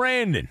 Hello,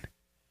 Brandon.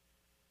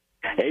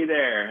 Hey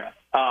there.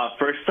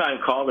 First-time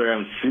caller.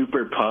 I'm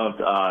super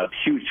pumped.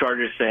 Huge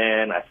Chargers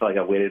fan. I feel like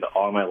I've waited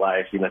all my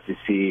life, to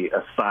see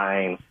a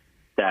sign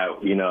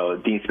that,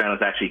 Dean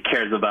Spanos actually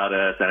cares about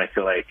us. And I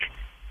feel like,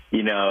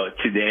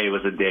 today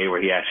was a day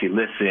where he actually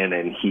listened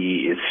and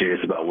he is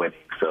serious about winning.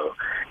 So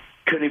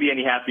couldn't be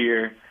any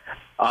happier.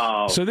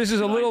 So this is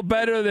a little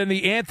better than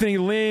the Anthony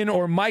Lynn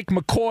or Mike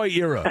McCoy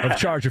era of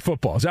Charger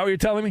football. Is that what you're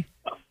telling me?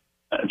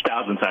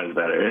 1,000 times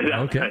better.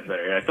 Okay. Times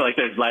better. I feel like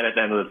there's light at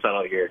the end of the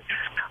tunnel here.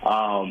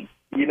 So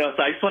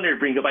I just wanted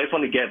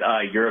to get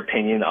your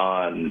opinion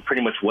on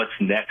pretty much what's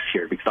next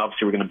here, because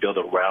obviously we're going to build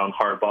around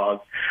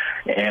Harbaugh.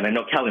 And I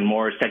know Kellen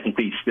Moore is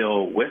technically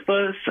still with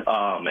us.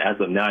 As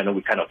of now, I know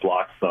we kind of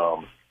blocked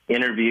some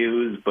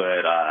interviews,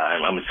 but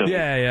I'm assuming.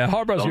 Yeah.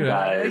 Harbaugh's going to.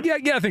 I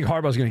think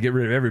Harbaugh's going to get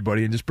rid of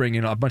everybody and just bring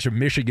in a bunch of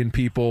Michigan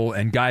people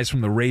and guys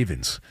from the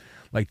Ravens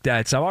like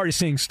that. So I'm already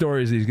seeing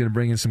stories that he's going to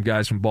bring in some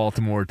guys from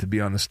Baltimore to be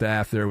on the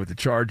staff there with the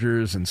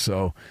Chargers, and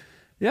so.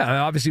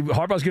 Yeah, obviously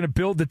Harbaugh's going to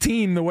build the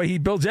team the way he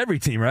builds every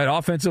team, right?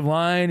 Offensive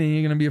line, and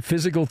you're going to be a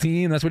physical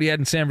team. That's what he had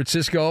in San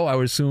Francisco. I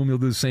would assume he'll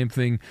do the same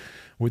thing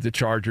with the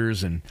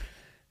Chargers. And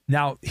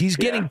now he's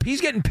getting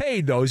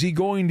paid though. Is he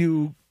going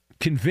to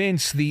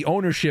convince the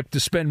ownership to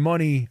spend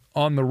money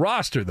on the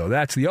roster though?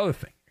 That's the other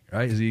thing,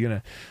 right? Are they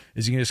going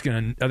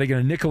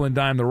to nickel and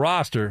dime the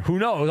roster? Who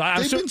knows?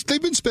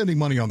 They've been spending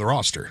money on the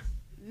roster.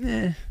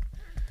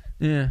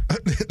 Yeah,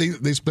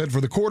 they spent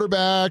for the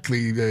quarterback.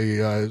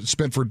 They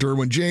spent for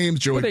Derwin James,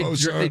 Joey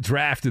Bosa. They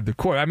drafted the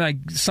quarterback. I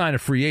mean, sign a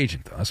free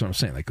agent, though. That's what I'm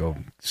saying. Like, go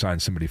sign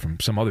somebody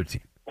from some other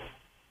team. I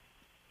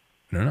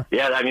don't know.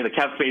 Yeah, I mean, the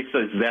cap space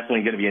is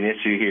definitely going to be an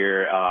issue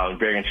here.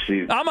 Very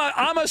interesting.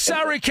 I'm a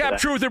salary cap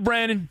truther,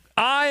 Brandon.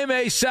 I am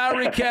a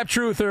salary cap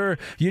truther.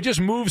 You just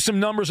move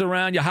some numbers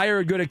around. You hire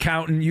a good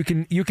accountant. You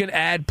can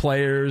add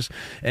players,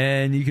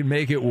 and you can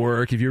make it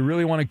work. If you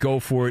really want to go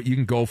for it, you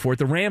can go for it.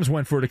 The Rams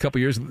went for it a couple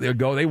years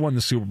ago. They won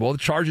the Super Bowl. The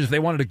Chargers, they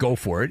wanted to go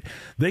for it.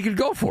 They could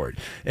go for it,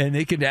 and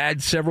they could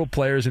add several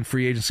players in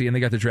free agency, and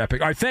they got the draft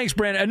pick. All right, thanks,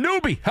 Brandon. A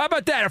newbie. How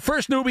about that? A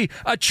first newbie,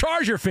 a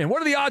Charger fan.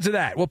 What are the odds of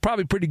that? Well,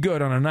 probably pretty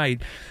good on a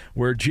night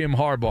where Jim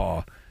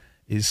Harbaugh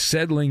is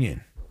settling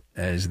in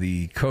as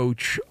the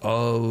coach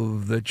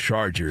of the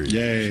Chargers.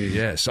 Yay.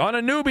 Yes. On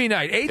a newbie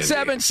night,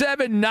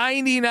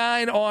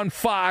 877-99 on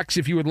Fox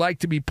if you would like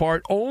to be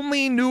part.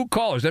 Only new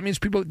callers. That means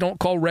people that don't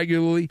call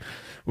regularly.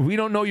 We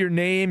don't know your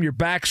name, your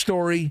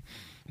backstory.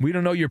 We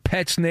don't know your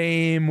pet's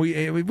name. We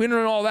don't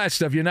know all that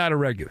stuff. You're not a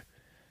regular.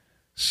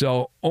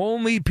 So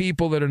only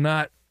people that are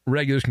not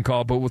regulars can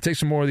call, but we'll take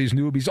some more of these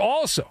newbies.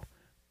 Also,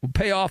 will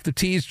pay off the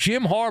tease.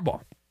 Jim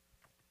Harbaugh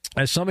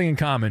has something in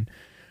common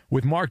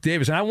with Mark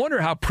Davis. And I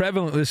wonder how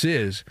prevalent this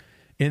is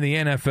in the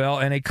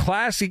NFL, and a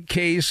classic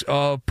case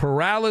of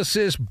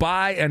paralysis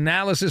by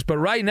analysis. But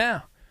right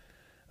now,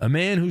 a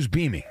man who's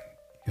beaming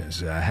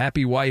is a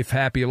happy wife,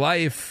 happy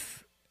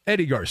life,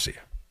 Eddie Garcia.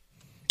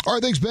 All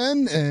right, thanks,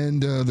 Ben.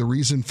 And the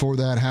reason for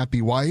that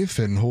happy wife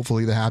and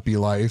hopefully the happy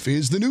life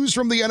is the news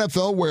from the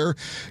NFL, where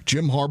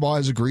Jim Harbaugh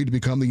has agreed to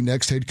become the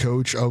next head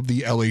coach of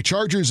the LA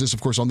Chargers. This, of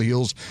course, on the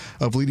heels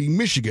of leading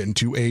Michigan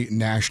to a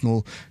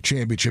national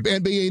championship.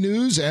 NBA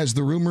news, as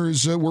the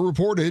rumors were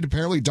reported,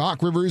 apparently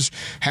Doc Rivers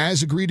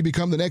has agreed to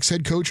become the next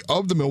head coach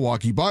of the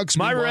Milwaukee Bucks.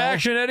 My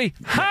reaction, Eddie?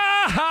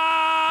 Ha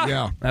ha!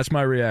 Yeah. That's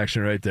my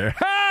reaction right there.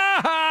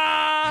 Ha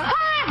ha!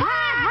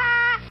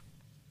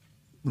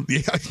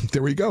 Yeah,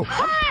 there we go.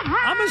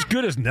 I'm as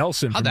good as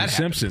Nelson from The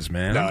Simpsons,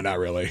 man. No, not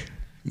really.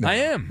 No. I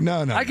am.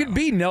 No. I could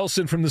be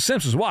Nelson from The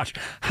Simpsons. Watch.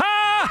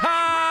 Ha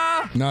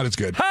ha! Not as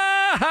good.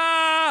 Ha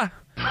ha!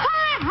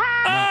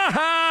 Ha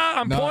ha!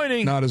 I'm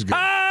pointing. Not as good.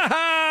 Ha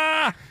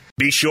ha!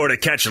 Be sure to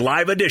catch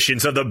live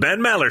editions of the Ben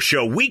Maller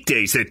Show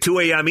weekdays at 2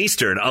 a.m.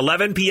 Eastern,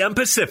 11 p.m.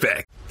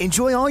 Pacific.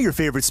 Enjoy all your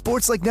favorite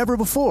sports like never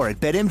before at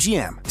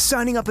BetMGM.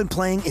 Signing up and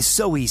playing is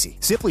so easy.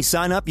 Simply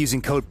sign up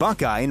using code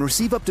Buckeye and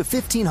receive up to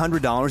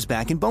 $1,500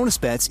 back in bonus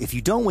bets if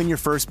you don't win your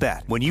first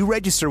bet. When you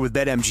register with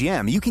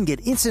BetMGM, you can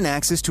get instant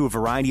access to a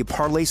variety of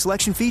parlay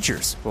selection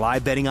features,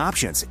 live betting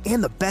options,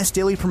 and the best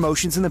daily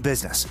promotions in the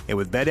business. And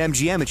with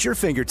BetMGM at your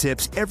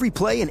fingertips, every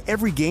play and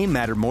every game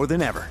matter more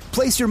than ever.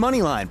 Place your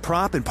moneyline,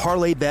 prop, and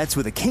parlay bets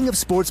with the king of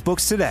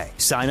sportsbooks today.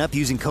 Sign up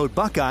using code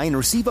Buckeye and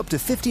receive up to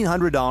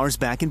 $1,500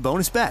 back in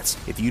bonus bets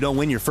if you don't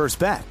win your first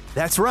bet.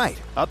 That's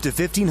right, up to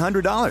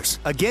 $1,500.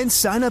 Again,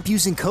 sign up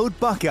using code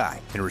Buckeye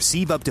and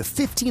receive up to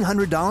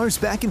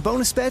 $1,500 back in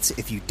bonus bets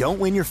if you don't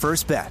win your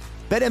first bet.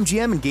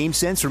 BetMGM and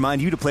GameSense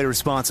remind you to play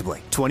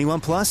responsibly. 21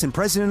 plus and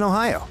present in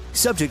Ohio.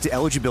 Subject to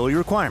eligibility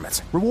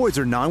requirements. Rewards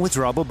are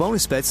non-withdrawable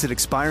bonus bets that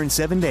expire in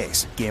 7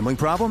 days. Gambling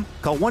problem?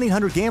 Call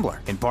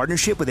 1-800-GAMBLER in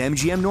partnership with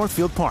MGM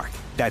Northfield Park.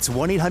 That's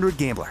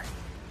 1-800-GAMBLER.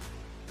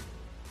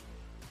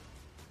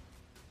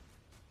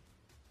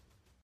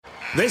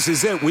 This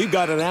is it. We've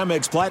got an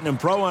Amex Platinum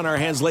Pro on our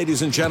hands,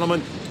 ladies and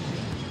gentlemen.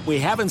 We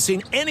haven't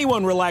seen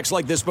anyone relax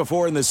like this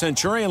before in the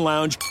Centurion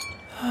Lounge.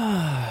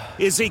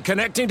 Is he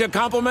connecting to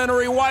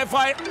complimentary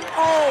Wi-Fi?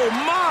 Oh,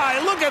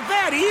 my! Look at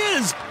that! He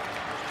is!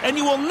 And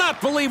you will not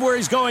believe where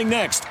he's going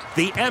next.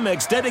 The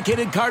Amex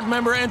dedicated card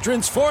member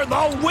entrance for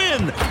the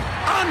win!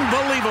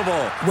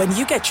 Unbelievable! When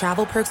you get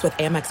travel perks with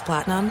Amex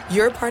Platinum,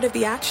 you're part of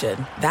the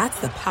action. That's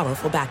the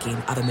powerful backing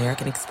of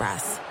American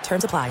Express.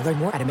 Terms apply. Learn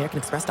more at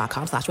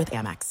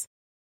americanexpress.com/withAmex.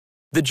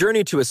 The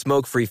journey to a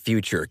smoke-free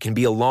future can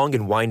be a long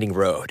and winding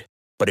road.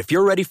 But if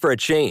you're ready for a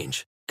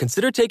change,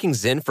 consider taking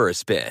Zyn for a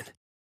spin.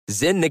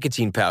 Zyn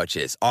nicotine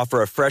pouches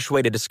offer a fresh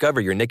way to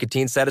discover your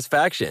nicotine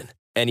satisfaction.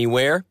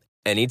 Anywhere,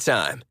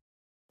 anytime.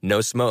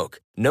 No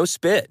smoke, no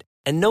spit,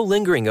 and no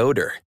lingering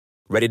odor.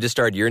 Ready to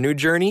start your new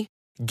journey?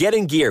 Get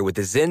in gear with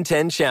the Zyn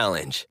 10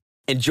 Challenge.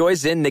 Enjoy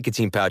Zyn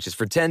nicotine pouches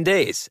for 10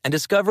 days and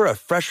discover a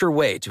fresher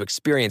way to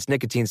experience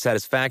nicotine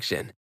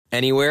satisfaction.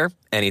 Anywhere,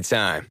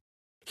 anytime.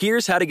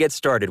 Here's how to get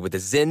started with the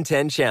Zyn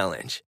 10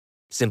 Challenge.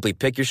 Simply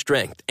pick your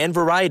strength and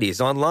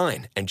varieties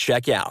online and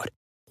check out.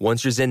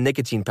 Once your Zyn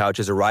nicotine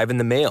pouches arrive in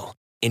the mail,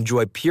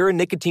 enjoy pure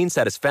nicotine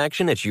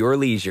satisfaction at your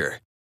leisure.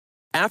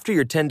 After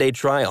your 10-day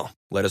trial,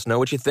 let us know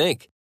what you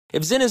think.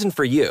 If Zyn isn't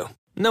for you,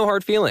 no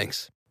hard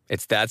feelings.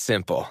 It's that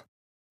simple.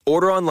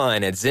 Order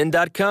online at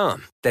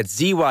Zyn.com, that's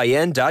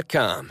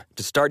ZYN.com,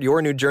 to start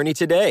your new journey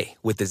today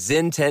with the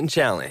Zyn 10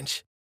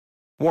 Challenge.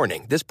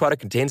 Warning, this product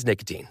contains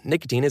nicotine.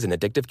 Nicotine is an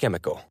addictive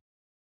chemical.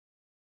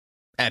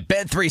 At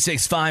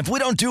Bet365, we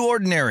don't do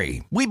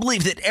ordinary. We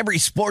believe that every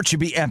sport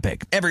should be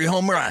epic. Every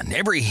home run,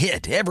 every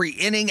hit, every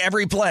inning,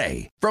 every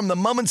play. From the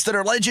moments that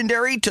are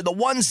legendary to the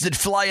ones that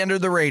fly under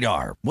the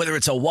radar. Whether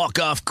it's a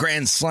walk-off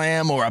grand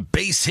slam or a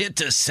base hit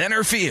to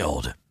center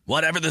field.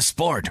 Whatever the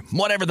sport,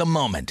 whatever the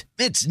moment.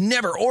 It's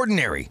never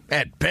ordinary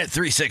at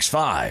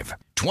Bet365.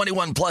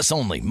 21 plus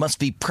only. Must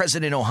be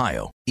present in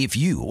Ohio. If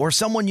you or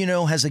someone you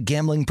know has a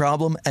gambling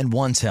problem and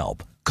wants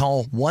help,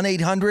 call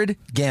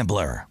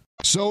 1-800-GAMBLER.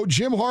 So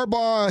Jim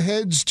Harbaugh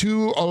heads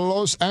to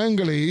Los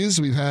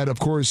Angeles. We've had, of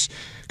course,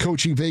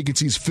 coaching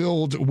vacancies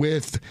filled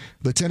with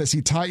the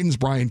Tennessee Titans,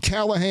 Brian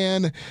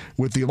Callahan,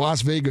 with the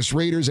Las Vegas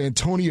Raiders,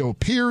 Antonio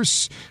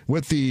Pierce,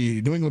 with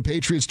the New England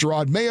Patriots,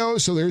 Gerard Mayo.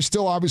 So there's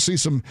still obviously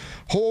some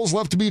holes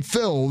left to be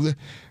filled.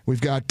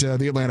 We've got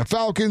the Atlanta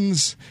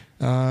Falcons.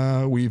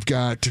 We've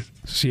got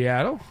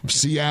Seattle.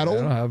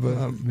 Seattle have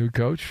a new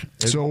coach.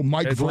 So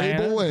Mike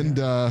Vrabel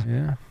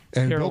and...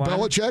 And Carolina.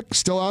 Bill Belichick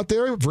still out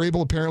there.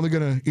 Vrabel apparently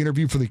going to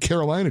interview for the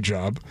Carolina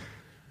job.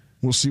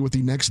 We'll see what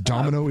the next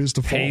domino is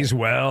to fall. Pays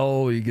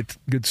well. You get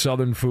good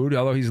Southern food,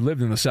 although he's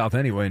lived in the South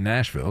anyway, in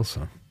Nashville.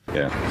 So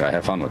yeah, I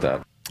have fun with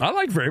that. I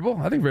like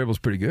Vrabel. I think Vrabel's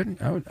pretty good.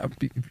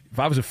 If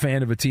I was a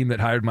fan of a team that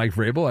hired Mike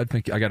Vrabel, I'd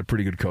think I got a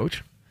pretty good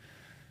coach.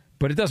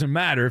 But it doesn't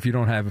matter if you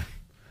don't have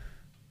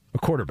a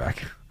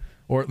quarterback,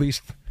 or at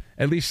least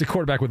at least a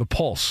quarterback with a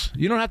pulse.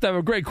 You don't have to have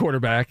a great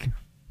quarterback,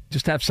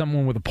 just have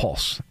someone with a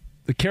pulse.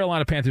 The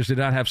Carolina Panthers did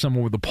not have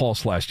someone with a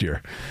pulse last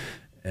year,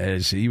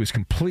 as he was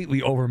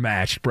completely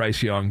overmatched,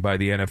 Bryce Young, by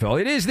the NFL.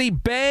 It is the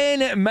Ben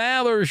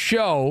Maller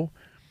Show.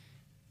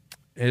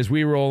 As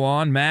we roll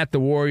on, Matt, the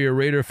Warrior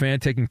Raider fan,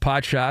 taking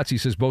pot shots. He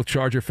says both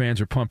Charger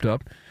fans are pumped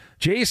up.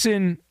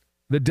 Jason,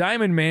 the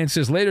Diamond Man,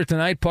 says later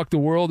tonight, Puck the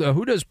World,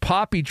 who does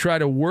Poppy try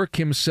to work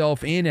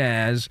himself in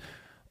as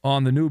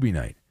on the newbie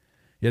night?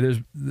 Yeah, there's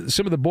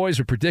some of the boys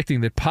are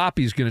predicting that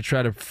Poppy's going to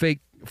try to fake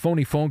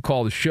phony phone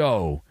call the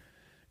show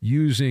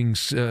using,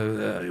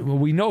 well,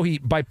 we know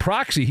by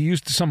proxy, he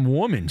used some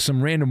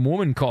random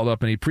woman called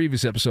up in a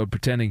previous episode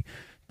pretending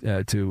hey, where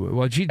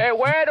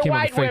are the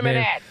white women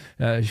at?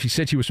 She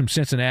said she was from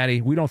Cincinnati.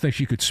 We don't think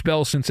she could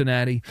spell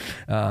Cincinnati,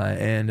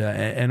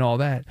 and all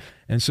that.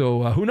 And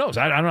so who knows?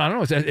 I don't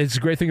know. It's a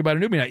great thing about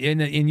a newbie night.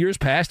 In years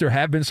past, there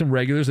have been some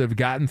regulars that have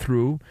gotten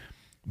through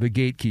the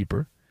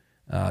gatekeeper.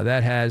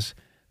 That has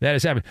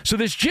happened. So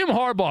this Jim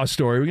Harbaugh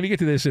story, we're going to get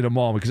to this in a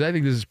moment because I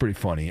think this is pretty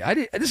funny.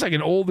 This is like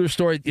an older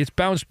story. It's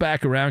bounced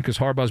back around because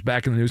Harbaugh's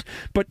back in the news.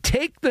 But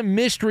take the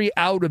mystery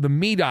out of the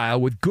meat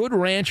aisle with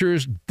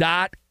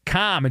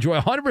GoodRanchers.com. Enjoy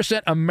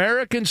 100%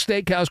 American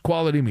steakhouse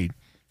quality meat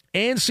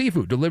and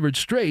seafood delivered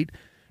straight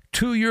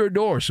to your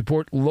door.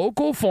 Support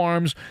local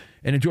farms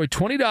and enjoy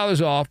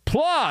 $20 off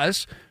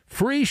plus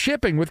free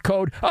shipping with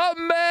code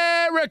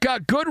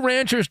AMERICA.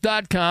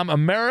 GoodRanchers.com.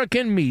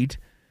 American meat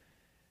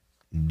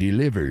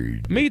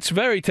delivered. Meat's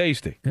very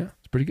tasty. Yeah,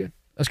 it's pretty good.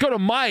 Let's go to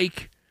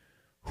Mike,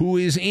 who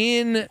is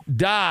in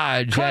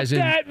Dodge. Cut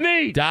that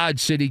meat!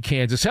 Dodge City,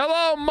 Kansas.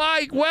 Hello,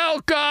 Mike.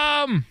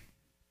 Welcome.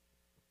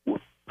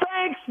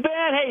 Thanks,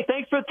 Ben. Hey,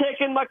 thanks for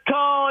taking my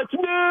call. It's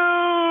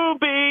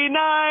newbie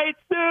night.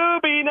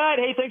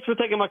 Hey, thanks for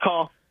taking my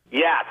call.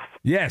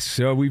 Yes.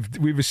 So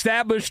we've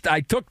established I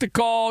took the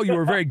call. You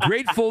were very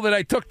grateful that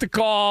I took the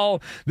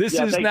call.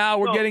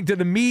 We're getting to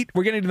the meat.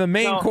 We're getting to the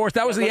main course.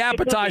 That was the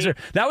appetizer.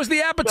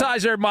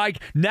 Mike.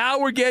 Now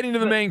we're getting to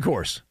the main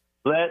course.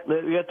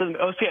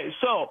 Okay.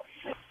 So,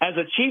 as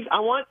a Chiefs,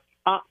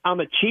 I'm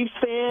a Chiefs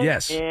fan.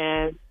 Yes.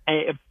 And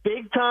a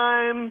big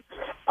time.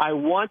 I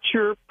want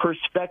your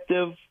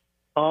perspective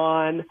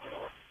on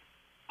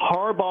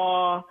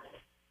Harbaugh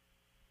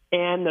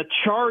and the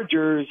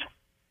Chargers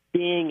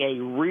being a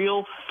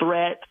real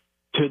threat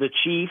to the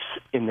Chiefs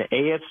in the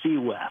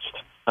AFC West.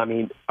 I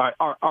mean, they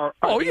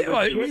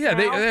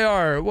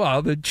are.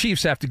 Well, the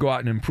Chiefs have to go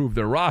out and improve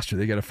their roster.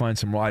 They got to find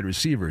some wide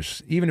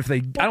receivers. Even if I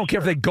don't care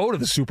if they go to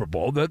the Super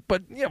Bowl. But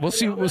yeah, we'll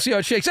see how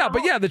it shakes out.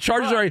 But yeah, the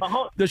Chargers are a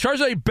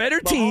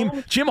better team.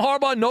 Jim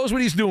Harbaugh knows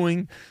what he's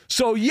doing.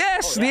 So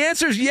yes, the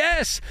answer is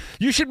yes.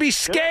 You should be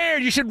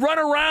scared. You should run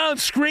around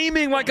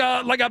screaming like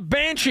a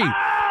banshee.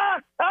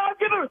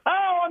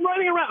 I'm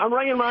running around. I'm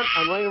running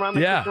around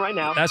the kitchen right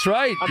now. That's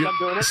right. I'm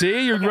doing it.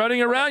 See, you're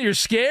running around. You're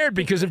scared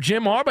because of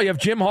Jim Harbaugh. You have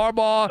Jim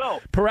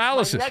Harbaugh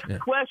paralysis. My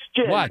next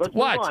question. What?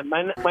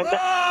 My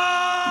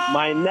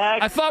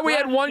next. I thought we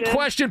had one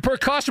question per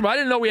customer. I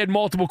didn't know we had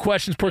multiple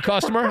questions per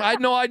customer. I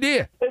had no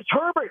idea. Is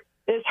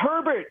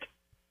Herbert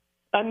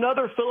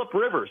another Phillip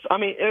Rivers? I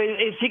mean,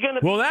 is he going to?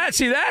 Well, that's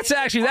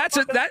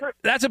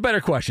a better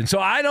question. So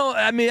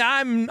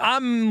I'm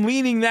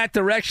leaning that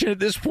direction at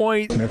this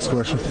point. Next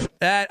question.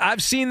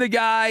 I've seen the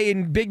guy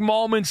in big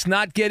moments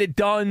not get it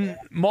done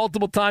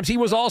multiple times. He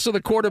was also the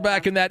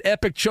quarterback in that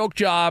epic choke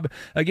job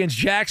against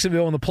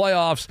Jacksonville in the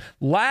playoffs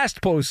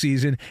last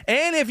postseason.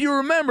 And if you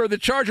remember, the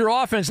Charger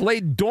offense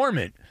laid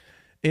dormant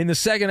in the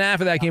second half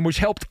of that game, which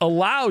helped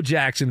allow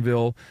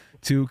Jacksonville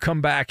to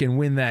come back and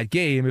win that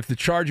game. If the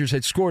Chargers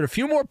had scored a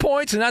few more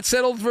points and not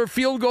settled for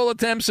field goal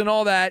attempts and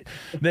all that,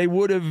 they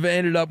would have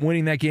ended up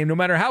winning that game, no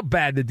matter how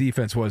bad the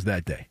defense was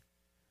that day.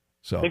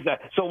 So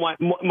exactly. So my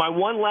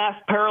one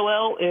last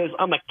parallel is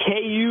I'm a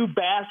KU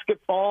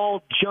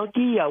basketball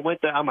junkie.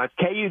 I'm a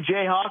KU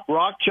Jayhawk,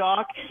 Rock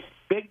Chalk,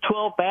 Big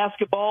 12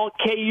 basketball.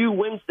 KU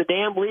wins the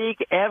damn league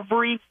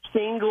every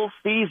single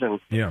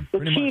season. Yeah, the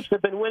Chiefs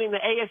have been winning the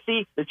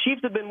AFC. The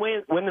Chiefs have been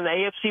winning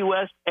the AFC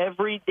West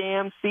every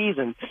damn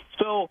season.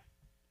 So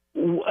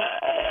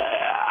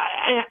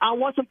I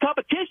want some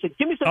competition.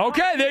 Give me some.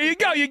 Okay, there you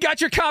go. You got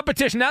your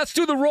competition. Now let's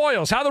do the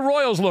Royals. How are the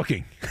Royals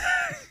looking?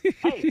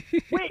 Hey,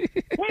 we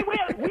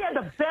had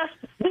the best.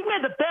 We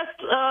had the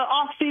best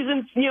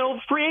off-season,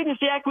 free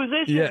agency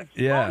acquisition.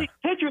 Yeah. All these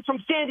pitchers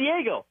from San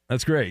Diego.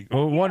 That's great.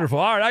 Well, wonderful.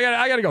 All right,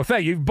 I got to go.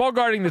 Thank you.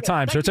 Bogarting the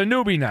time, sir. It's a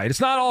newbie night.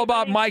 It's not all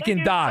about Mike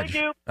and Dodge.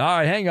 Thank you. All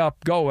right, hang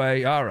up. Go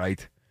away. All right.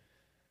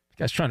 This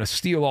guy's trying to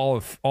steal all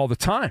the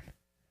time.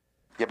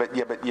 Yeah, but.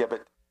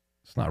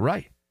 It's not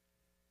right.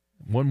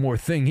 One more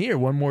thing here,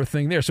 one more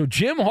thing there. So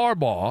Jim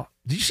Harbaugh,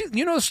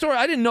 you know the story?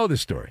 I didn't know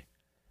this story.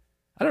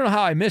 I don't know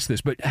how I missed this,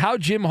 but how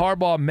Jim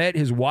Harbaugh met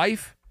his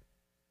wife.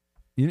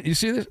 You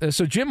see this?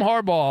 So Jim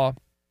Harbaugh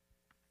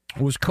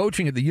was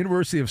coaching at the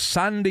University of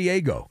San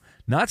Diego,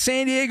 not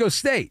San Diego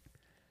State,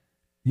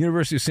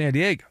 University of San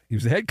Diego. He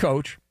was the head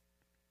coach.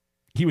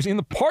 He was in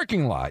the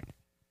parking lot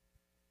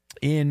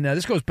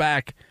this goes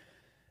back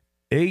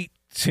 8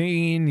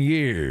 18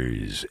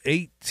 years.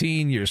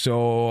 18 years.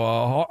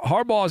 So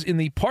Harbaugh's in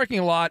the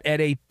parking lot at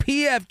a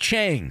P.F.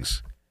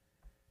 Chang's.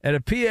 At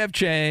a P.F.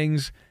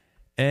 Chang's,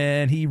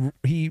 and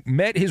he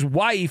met his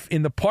wife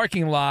in the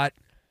parking lot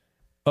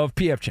of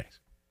P.F. Chang's.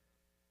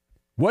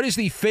 What is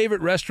the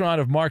favorite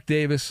restaurant of Mark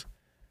Davis?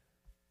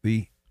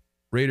 The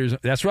Raiders.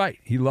 That's right.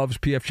 He loves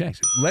P.F. Chang's.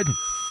 Legend.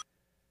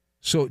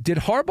 So did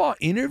Harbaugh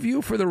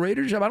interview for the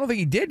Raiders job? I don't think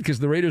he did because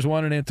the Raiders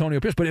wanted Antonio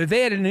Pierce. But if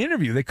they had an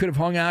interview, they could have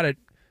hung out at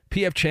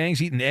P.F.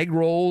 Chang's eating egg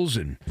rolls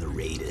and the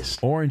Raiders,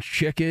 orange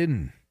chicken,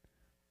 and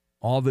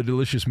all the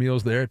delicious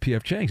meals there at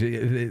P.F. Chang's.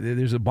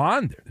 There's a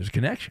bond there. There's a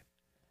connection.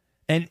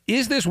 And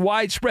is this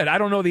widespread? I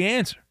don't know the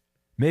answer.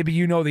 Maybe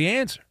you know the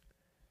answer.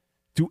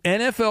 Do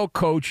NFL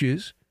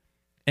coaches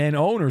and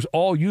owners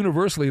all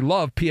universally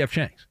love P.F.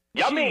 Chang's?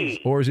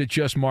 Yummy! Or is it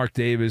just Mark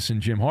Davis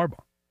and Jim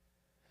Harbaugh?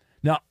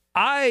 Now,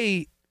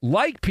 I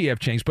like P.F.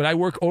 Chang's, but I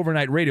work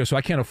overnight radio, so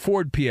I can't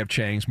afford P.F.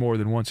 Chang's more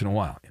than once in a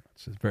while.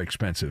 It's very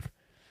expensive.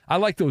 I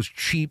like those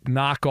cheap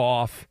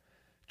knockoff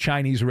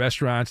Chinese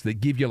restaurants that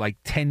give you like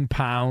 10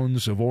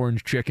 pounds of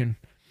orange chicken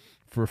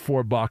for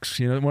 $4.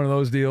 You know, one of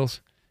those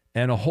deals,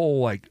 and a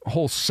whole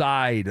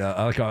side,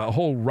 like a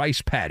whole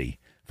rice patty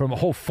from a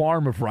whole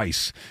farm of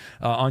rice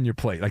on your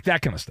plate, like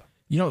that kind of stuff.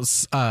 You know,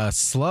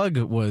 Slug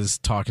was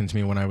talking to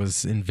me when I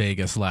was in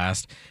Vegas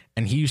last,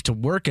 and he used to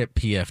work at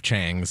P.F.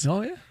 Chang's.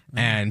 Oh, yeah?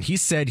 And he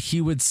said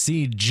he would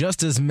see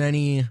just as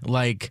many,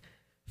 like,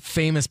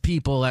 famous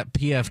people at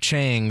P.F.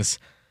 Chang's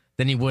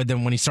than he would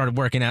when he started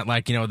working at,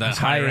 like, you know, the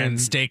higher-end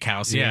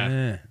steakhouse.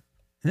 Yeah.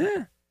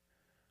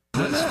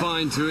 That's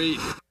fine to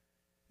eat.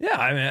 Yeah,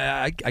 I mean,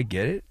 I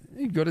get it.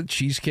 You go to the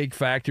Cheesecake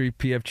Factory,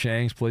 P.F.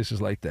 Chang's,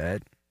 places like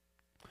that.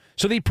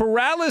 So the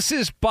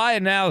paralysis by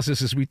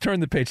analysis as we turn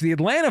the page. The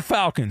Atlanta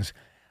Falcons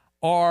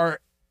are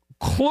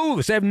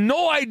clueless. They have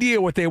no idea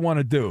what they want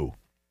to do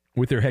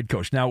with their head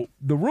coach. Now,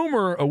 the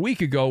rumor a week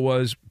ago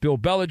was Bill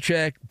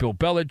Belichick, Bill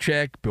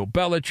Belichick, Bill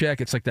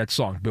Belichick. It's like that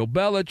song, Bill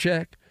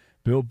Belichick,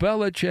 Bill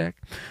Belichick,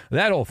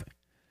 that whole thing.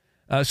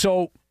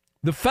 So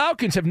the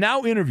Falcons have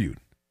now interviewed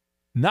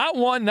not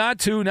 1, not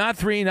 2, not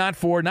 3, not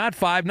 4, not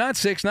 5, not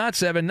 6, not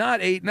 7,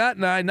 not 8, not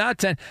 9, not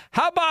 10.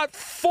 How about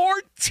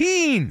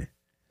 14?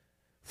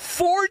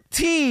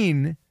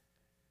 14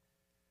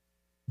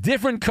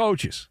 different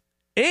coaches.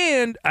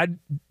 And I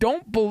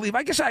don't believe,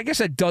 I guess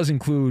that does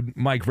include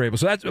Mike Vrabel.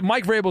 So that's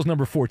Mike Vrabel's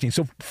number 14.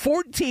 So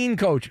 14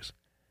 coaches.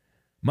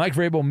 Mike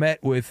Vrabel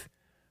met with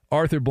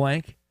Arthur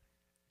Blank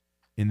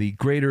in the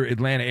greater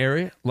Atlanta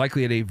area,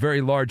 likely at a very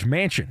large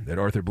mansion that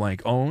Arthur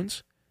Blank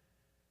owns.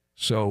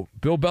 So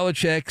Bill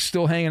Belichick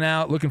still hanging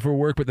out, looking for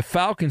work, but the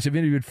Falcons have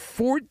interviewed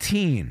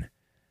 14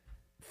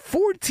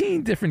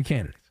 different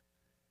candidates.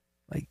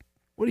 Like,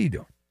 what are you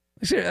doing?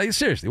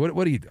 Seriously,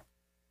 what are you doing?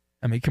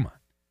 I mean, come on.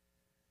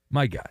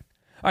 My God.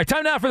 All right,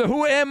 time now for the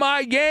Who Am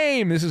I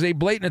game. This is a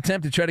blatant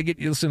attempt to try to get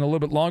you to listen a little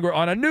bit longer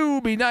on a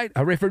newbie night.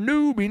 Hooray for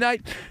newbie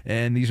night.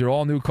 And these are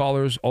all new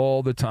callers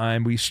all the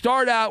time. We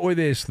start out with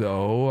this,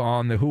 though,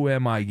 on the Who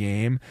Am I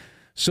game.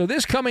 So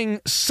this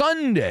coming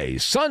Sunday,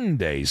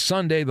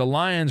 the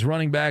Lions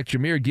running back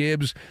Jahmyr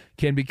Gibbs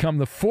can become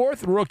the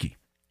fourth rookie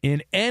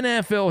in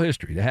NFL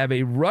history to have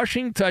a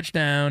rushing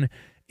touchdown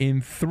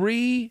in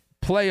 3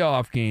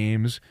 playoff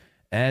games.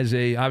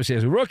 Obviously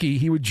as a rookie,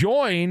 he would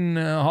join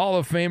Hall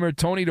of Famer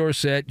Tony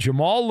Dorsett,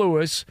 Jamal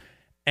Lewis,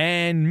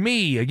 and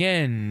me.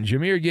 Again,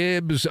 Jahmyr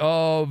Gibbs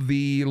of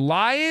the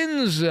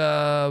Lions.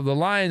 The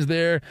Lions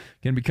there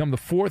can become the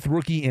fourth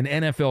rookie in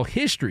NFL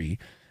history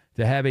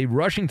to have a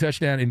rushing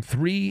touchdown in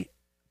 3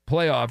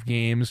 playoff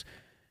games,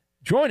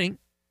 joining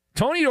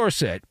Tony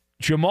Dorsett,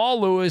 Jamal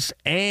Lewis,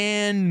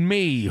 and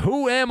me.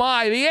 Who am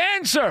I? The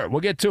answer. We'll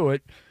get to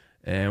it,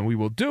 and we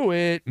will do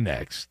it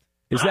next.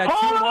 Is that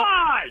Hold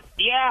on!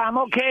 Yeah, I'm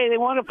okay. They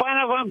want to find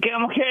out if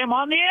I'm okay. I'm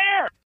on the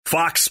air.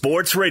 Fox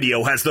Sports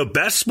Radio has the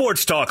best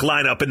sports talk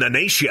lineup in the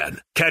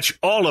nation. Catch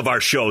all of our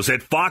shows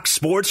at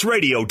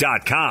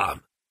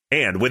foxsportsradio.com.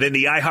 And within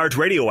the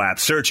iHeartRadio app,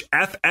 search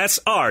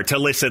FSR to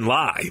listen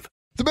live.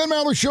 The Ben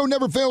Maller Show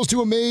never fails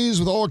to amaze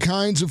with all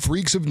kinds of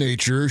freaks of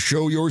nature.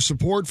 Show your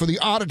support for the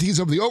oddities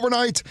of the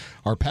overnight.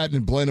 Our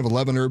patented blend of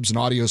 11 herbs and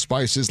audio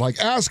spices like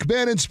Ask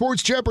Ben and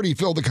Sports Jeopardy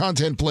fill the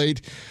content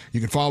plate.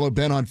 You can follow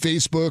Ben on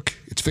Facebook.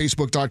 It's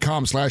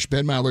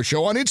facebook.com/Ben Maller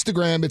Show. On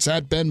Instagram, it's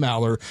at Ben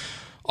Maller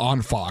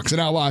on Fox. And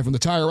now live from the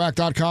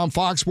TireRack.com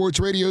Fox Sports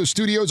Radio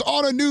studios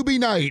on a newbie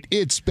night,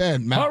 it's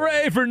Ben Maller.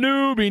 Hooray for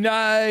newbie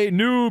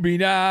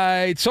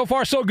night. So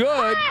far, so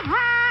good.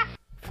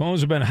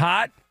 Phones have been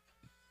hot.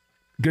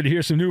 Good to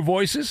hear some new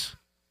voices,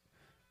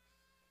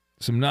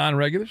 some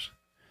non-regulars.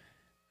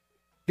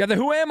 Got the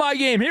Who Am I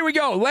game. Here we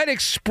go. Let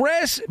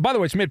Express, by the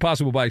way, it's made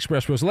possible by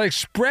Express Pros. Let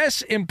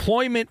Express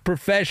Employment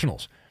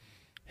Professionals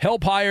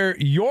help hire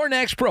your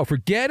next pro.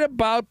 Forget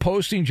about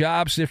posting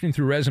jobs, sifting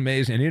through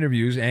resumes and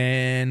interviews,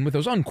 and with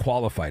those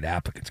unqualified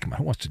applicants. Come on,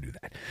 who wants to do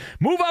that?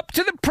 Move up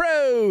to the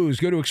pros.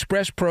 Go to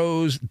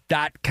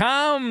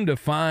expresspros.com to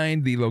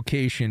find the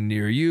location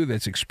near you.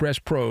 That's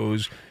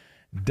expresspros.com.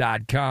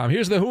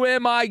 Here's the Who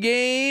Am I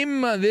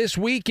game this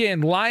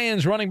weekend.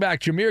 Lions running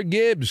back Jahmyr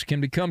Gibbs can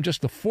become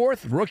just the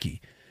fourth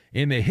rookie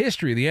in the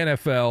history of the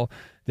NFL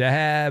to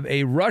have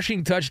a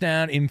rushing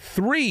touchdown in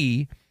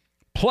 3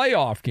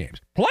 playoff games.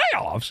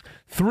 Playoffs?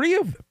 3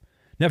 of them.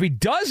 Now, if he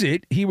does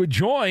it, he would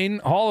join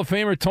Hall of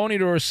Famer Tony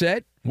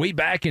Dorsett way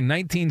back in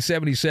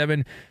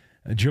 1977,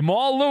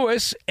 Jamal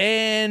Lewis,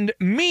 and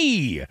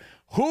me.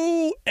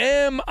 Who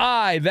am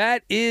I?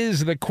 That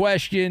is the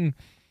question.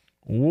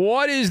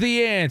 What is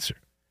the answer?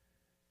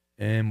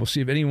 And we'll see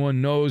if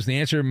anyone knows the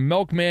answer.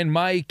 Milkman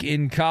Mike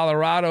in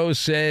Colorado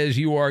says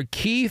you are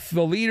Keith,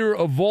 the leader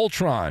of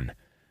Voltron.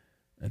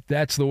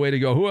 That's the way to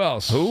go. Who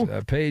else? Who?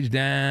 Page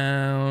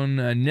down.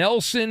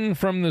 Nelson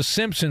from The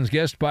Simpsons,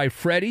 guessed by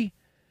Freddie.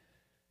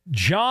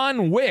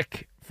 John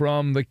Wick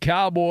from The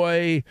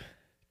Cowboy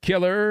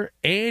Killer.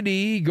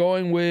 Andy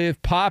going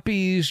with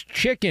Poppy's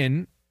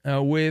Chicken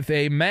with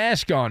a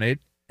mask on it.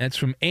 That's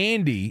from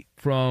Andy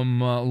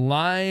from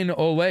Line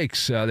O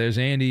Lakes. There's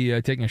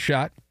Andy taking a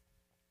shot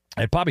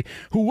at Poppy,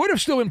 who would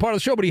have still been part of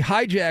the show, but he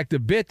hijacked a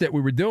bit that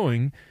we were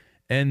doing,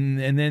 and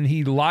then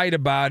he lied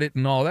about it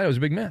and all that. It was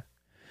a big mess.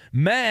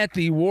 Matt,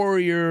 the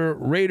Warrior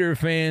Raider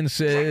fan,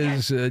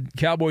 says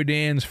Cowboy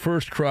Dan's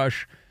first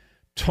crush,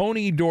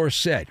 Tony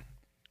Dorsett,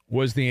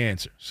 was the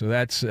answer. So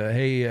that's,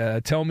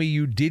 tell me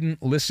you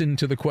didn't listen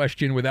to the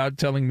question without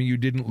telling me you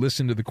didn't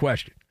listen to the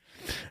question.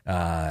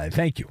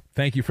 Thank you.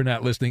 Thank you for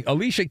not listening.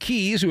 Alicia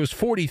Keys, who is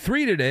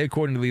 43 today,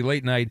 according to the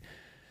late night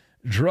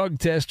drug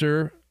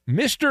tester.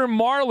 Mr.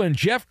 Marlin,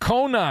 Jeff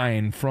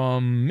Conine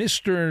from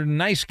Mr.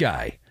 Nice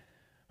Guy.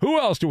 Who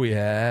else do we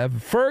have?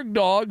 Ferg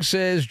Dog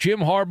says Jim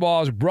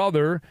Harbaugh's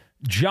brother,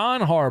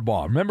 John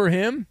Harbaugh. Remember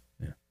him?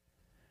 Yeah.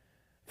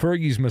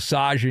 Fergie's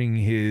massaging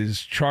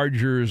his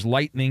Chargers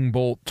lightning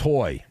bolt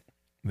toy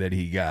that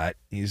he got.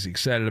 He's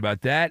excited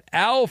about that.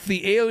 Alf,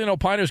 the alien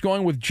opiner, is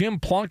going with Jim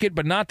Plunkett,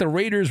 but not the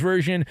Raiders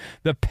version,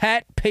 the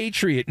Pat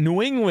Patriot,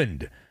 New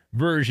England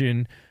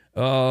version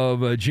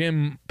of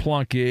Jim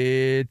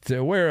Plunkett.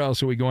 Where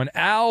else are we going?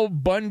 Al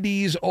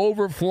Bundy's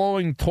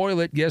overflowing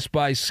toilet, guessed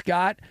by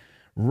Scott.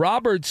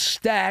 Robert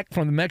Stack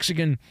from the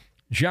Mexican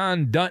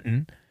John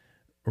Dutton.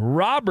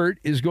 Robert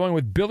is going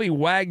with Billy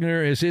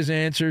Wagner as his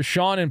answer.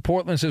 Sean in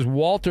Portland says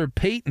Walter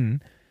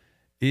Payton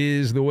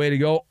is the way to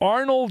go.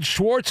 Arnold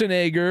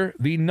Schwarzenegger,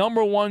 the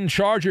 #1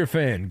 Charger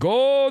fan.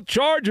 Go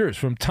Chargers,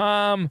 from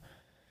Tom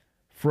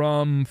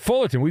from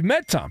Fullerton. We've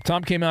met Tom.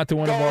 Tom came out to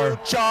one of our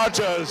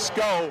Chargers,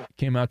 go.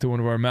 Came out to one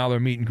of our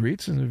Maller meet and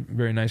greets. He's a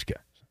very nice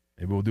guy.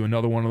 Maybe we'll do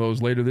another one of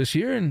those later this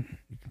year, and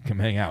you can come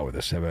hang out with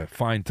us. Have a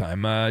fine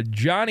time.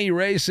 Johnny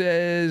Ray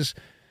says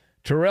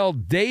Terrell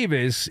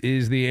Davis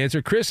is the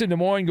answer. Chris in Des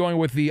Moines going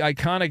with the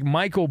iconic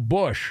Michael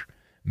Bush.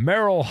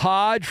 Merrill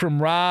Hodge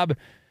from Rob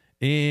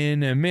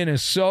in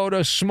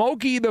Minnesota.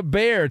 Smokey the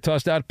Bear,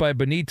 tossed out by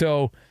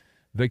Benito,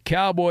 the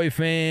Cowboy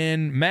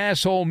fan.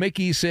 Masshole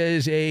Mickey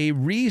says a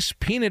Reese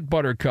Peanut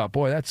Butter Cup.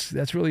 Boy,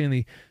 that's really in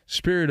the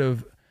spirit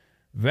of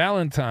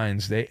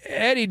Valentine's Day.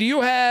 Eddie, do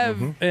you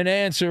have an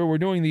answer? We're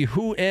doing the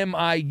Who Am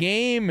I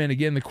game. And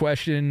again, the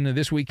question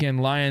this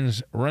weekend,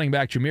 Lions running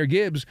back Jahmyr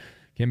Gibbs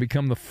can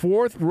become the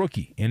 4th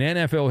rookie in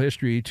NFL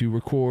history to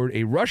record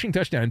a rushing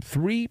touchdown in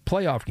 3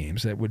 playoff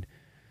games that would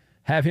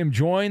have him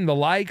join the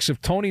likes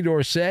of Tony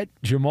Dorsett,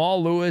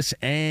 Jamal Lewis,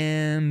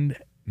 and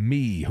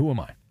me. Who am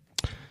I?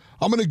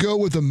 I'm going to go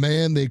with a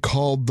man they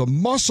called the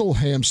Muscle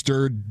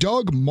Hamster,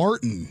 Doug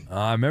Martin.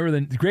 I remember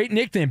the great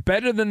nickname,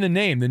 better than the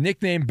name. The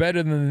nickname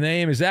better than the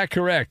name. Is that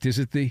correct? Is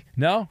it the...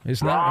 No,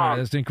 it's not. All right,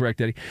 that's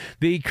incorrect, Eddie.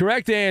 The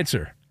correct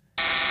answer,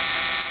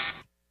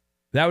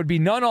 that would be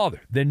none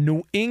other than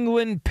New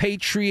England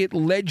Patriot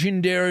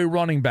legendary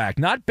running back.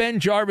 Not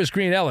Ben Jarvis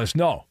Green Ellis,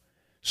 no.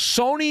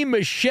 Sony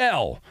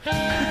Michel.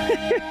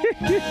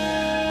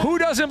 Who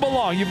doesn't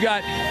belong? You've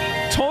got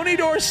Tony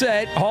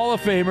Dorsett, Hall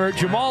of Famer,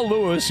 Jamal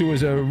Lewis, who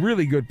was a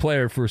really good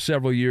player for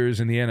several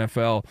years in the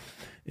NFL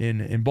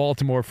in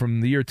Baltimore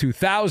from the year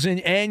 2000,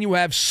 and you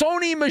have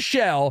Sony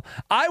Michel.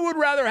 I would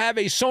rather have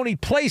a Sony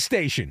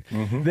PlayStation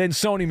than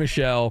Sony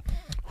Michel,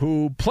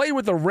 who played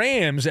with the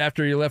Rams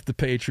after he left the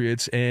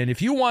Patriots. And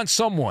if you want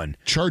someone...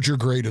 Charger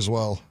great as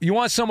well. You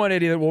want someone,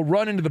 Eddie, that will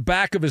run into the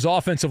back of his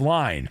offensive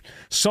line.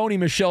 Sony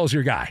Michel's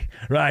your guy,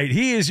 right?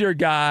 He is your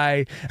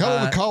guy. Hell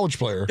of a college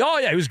player. Oh,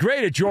 yeah, he was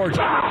great at Georgia.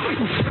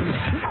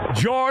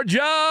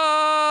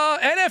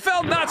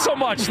 NFL, not so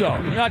much,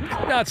 though.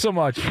 Not so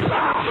much.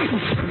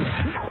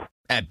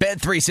 At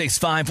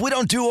Bet365, we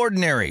don't do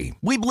ordinary.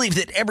 We believe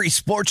that every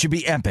sport should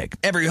be epic.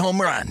 Every home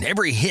run,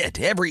 every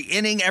hit, every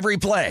inning, every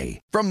play.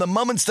 From the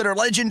moments that are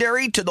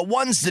legendary to the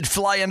ones that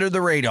fly under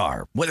the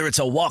radar. Whether it's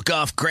a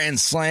walk-off grand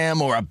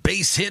slam or a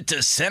base hit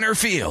to center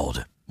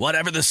field.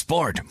 Whatever the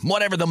sport,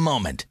 whatever the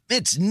moment.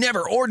 It's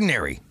never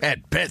ordinary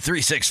at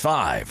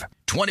Bet365.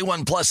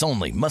 21 plus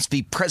only. Must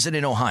be present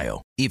in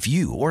Ohio. If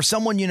you or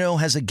someone you know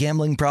has a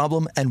gambling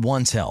problem and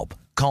wants help,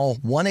 call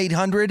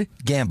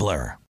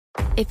 1-800-GAMBLER.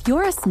 If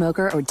you're a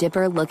smoker or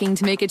dipper looking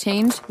to make a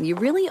change, you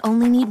really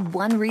only need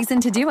one reason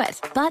to do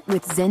it. But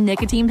with Zyn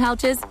nicotine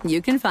pouches,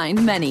 you can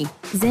find many.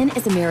 Zyn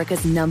is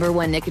America's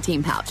 #1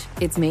 nicotine pouch.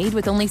 It's made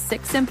with only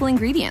 6 simple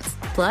ingredients.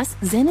 Plus,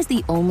 Zyn is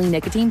the only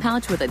nicotine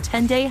pouch with a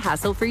 10-day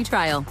hassle-free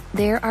trial.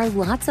 There are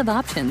lots of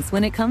options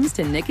when it comes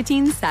to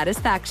nicotine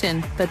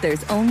satisfaction, but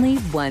there's only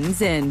one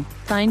Zyn.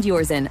 Find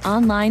your Zyn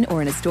online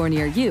or in a store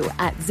near you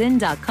at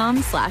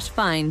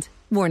zyn.com/find.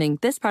 Warning,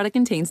 this product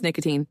contains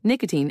nicotine.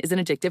 Nicotine is an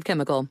addictive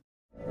chemical.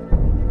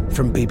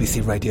 From BBC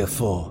Radio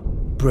 4,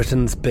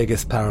 Britain's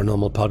biggest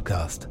paranormal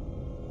podcast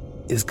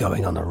is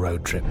going on a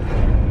road trip.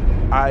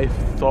 I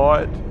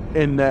thought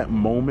in that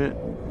moment,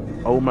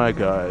 oh my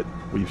God,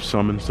 we've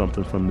summoned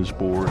something from this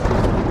board.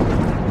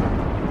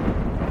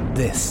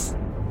 This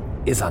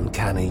is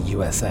Uncanny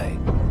USA.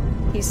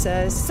 He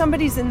says,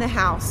 somebody's in the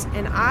house,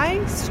 and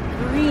I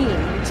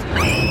screamed.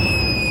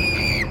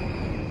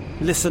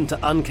 Listen to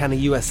Uncanny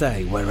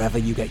USA wherever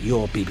you get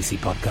your BBC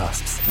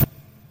podcasts,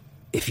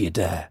 if you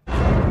dare.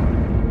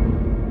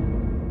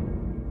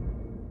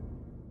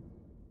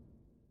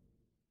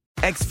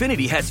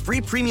 Xfinity has free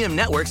premium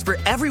networks for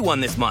everyone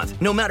this month,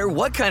 no matter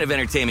what kind of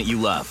entertainment you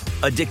love.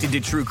 Addicted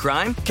to true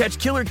crime? Catch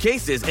killer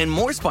cases and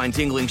more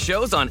spine-tingling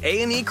shows on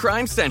A&E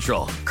Crime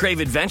Central. Crave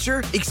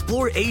adventure?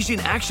 Explore Asian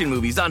action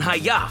movies on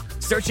Hi-YAH.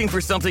 Searching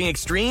for something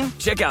extreme?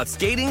 Check out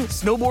skating,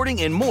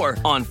 snowboarding, and more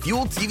on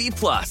Fuel TV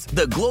Plus,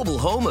 the global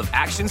home of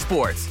action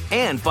sports.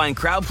 And find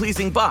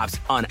crowd-pleasing bops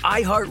on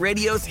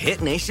iHeartRadio's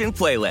Hit Nation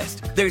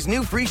playlist. There's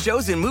new free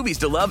shows and movies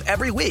to love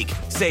every week.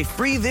 Say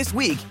free this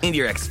week in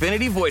your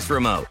Xfinity voice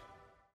remote.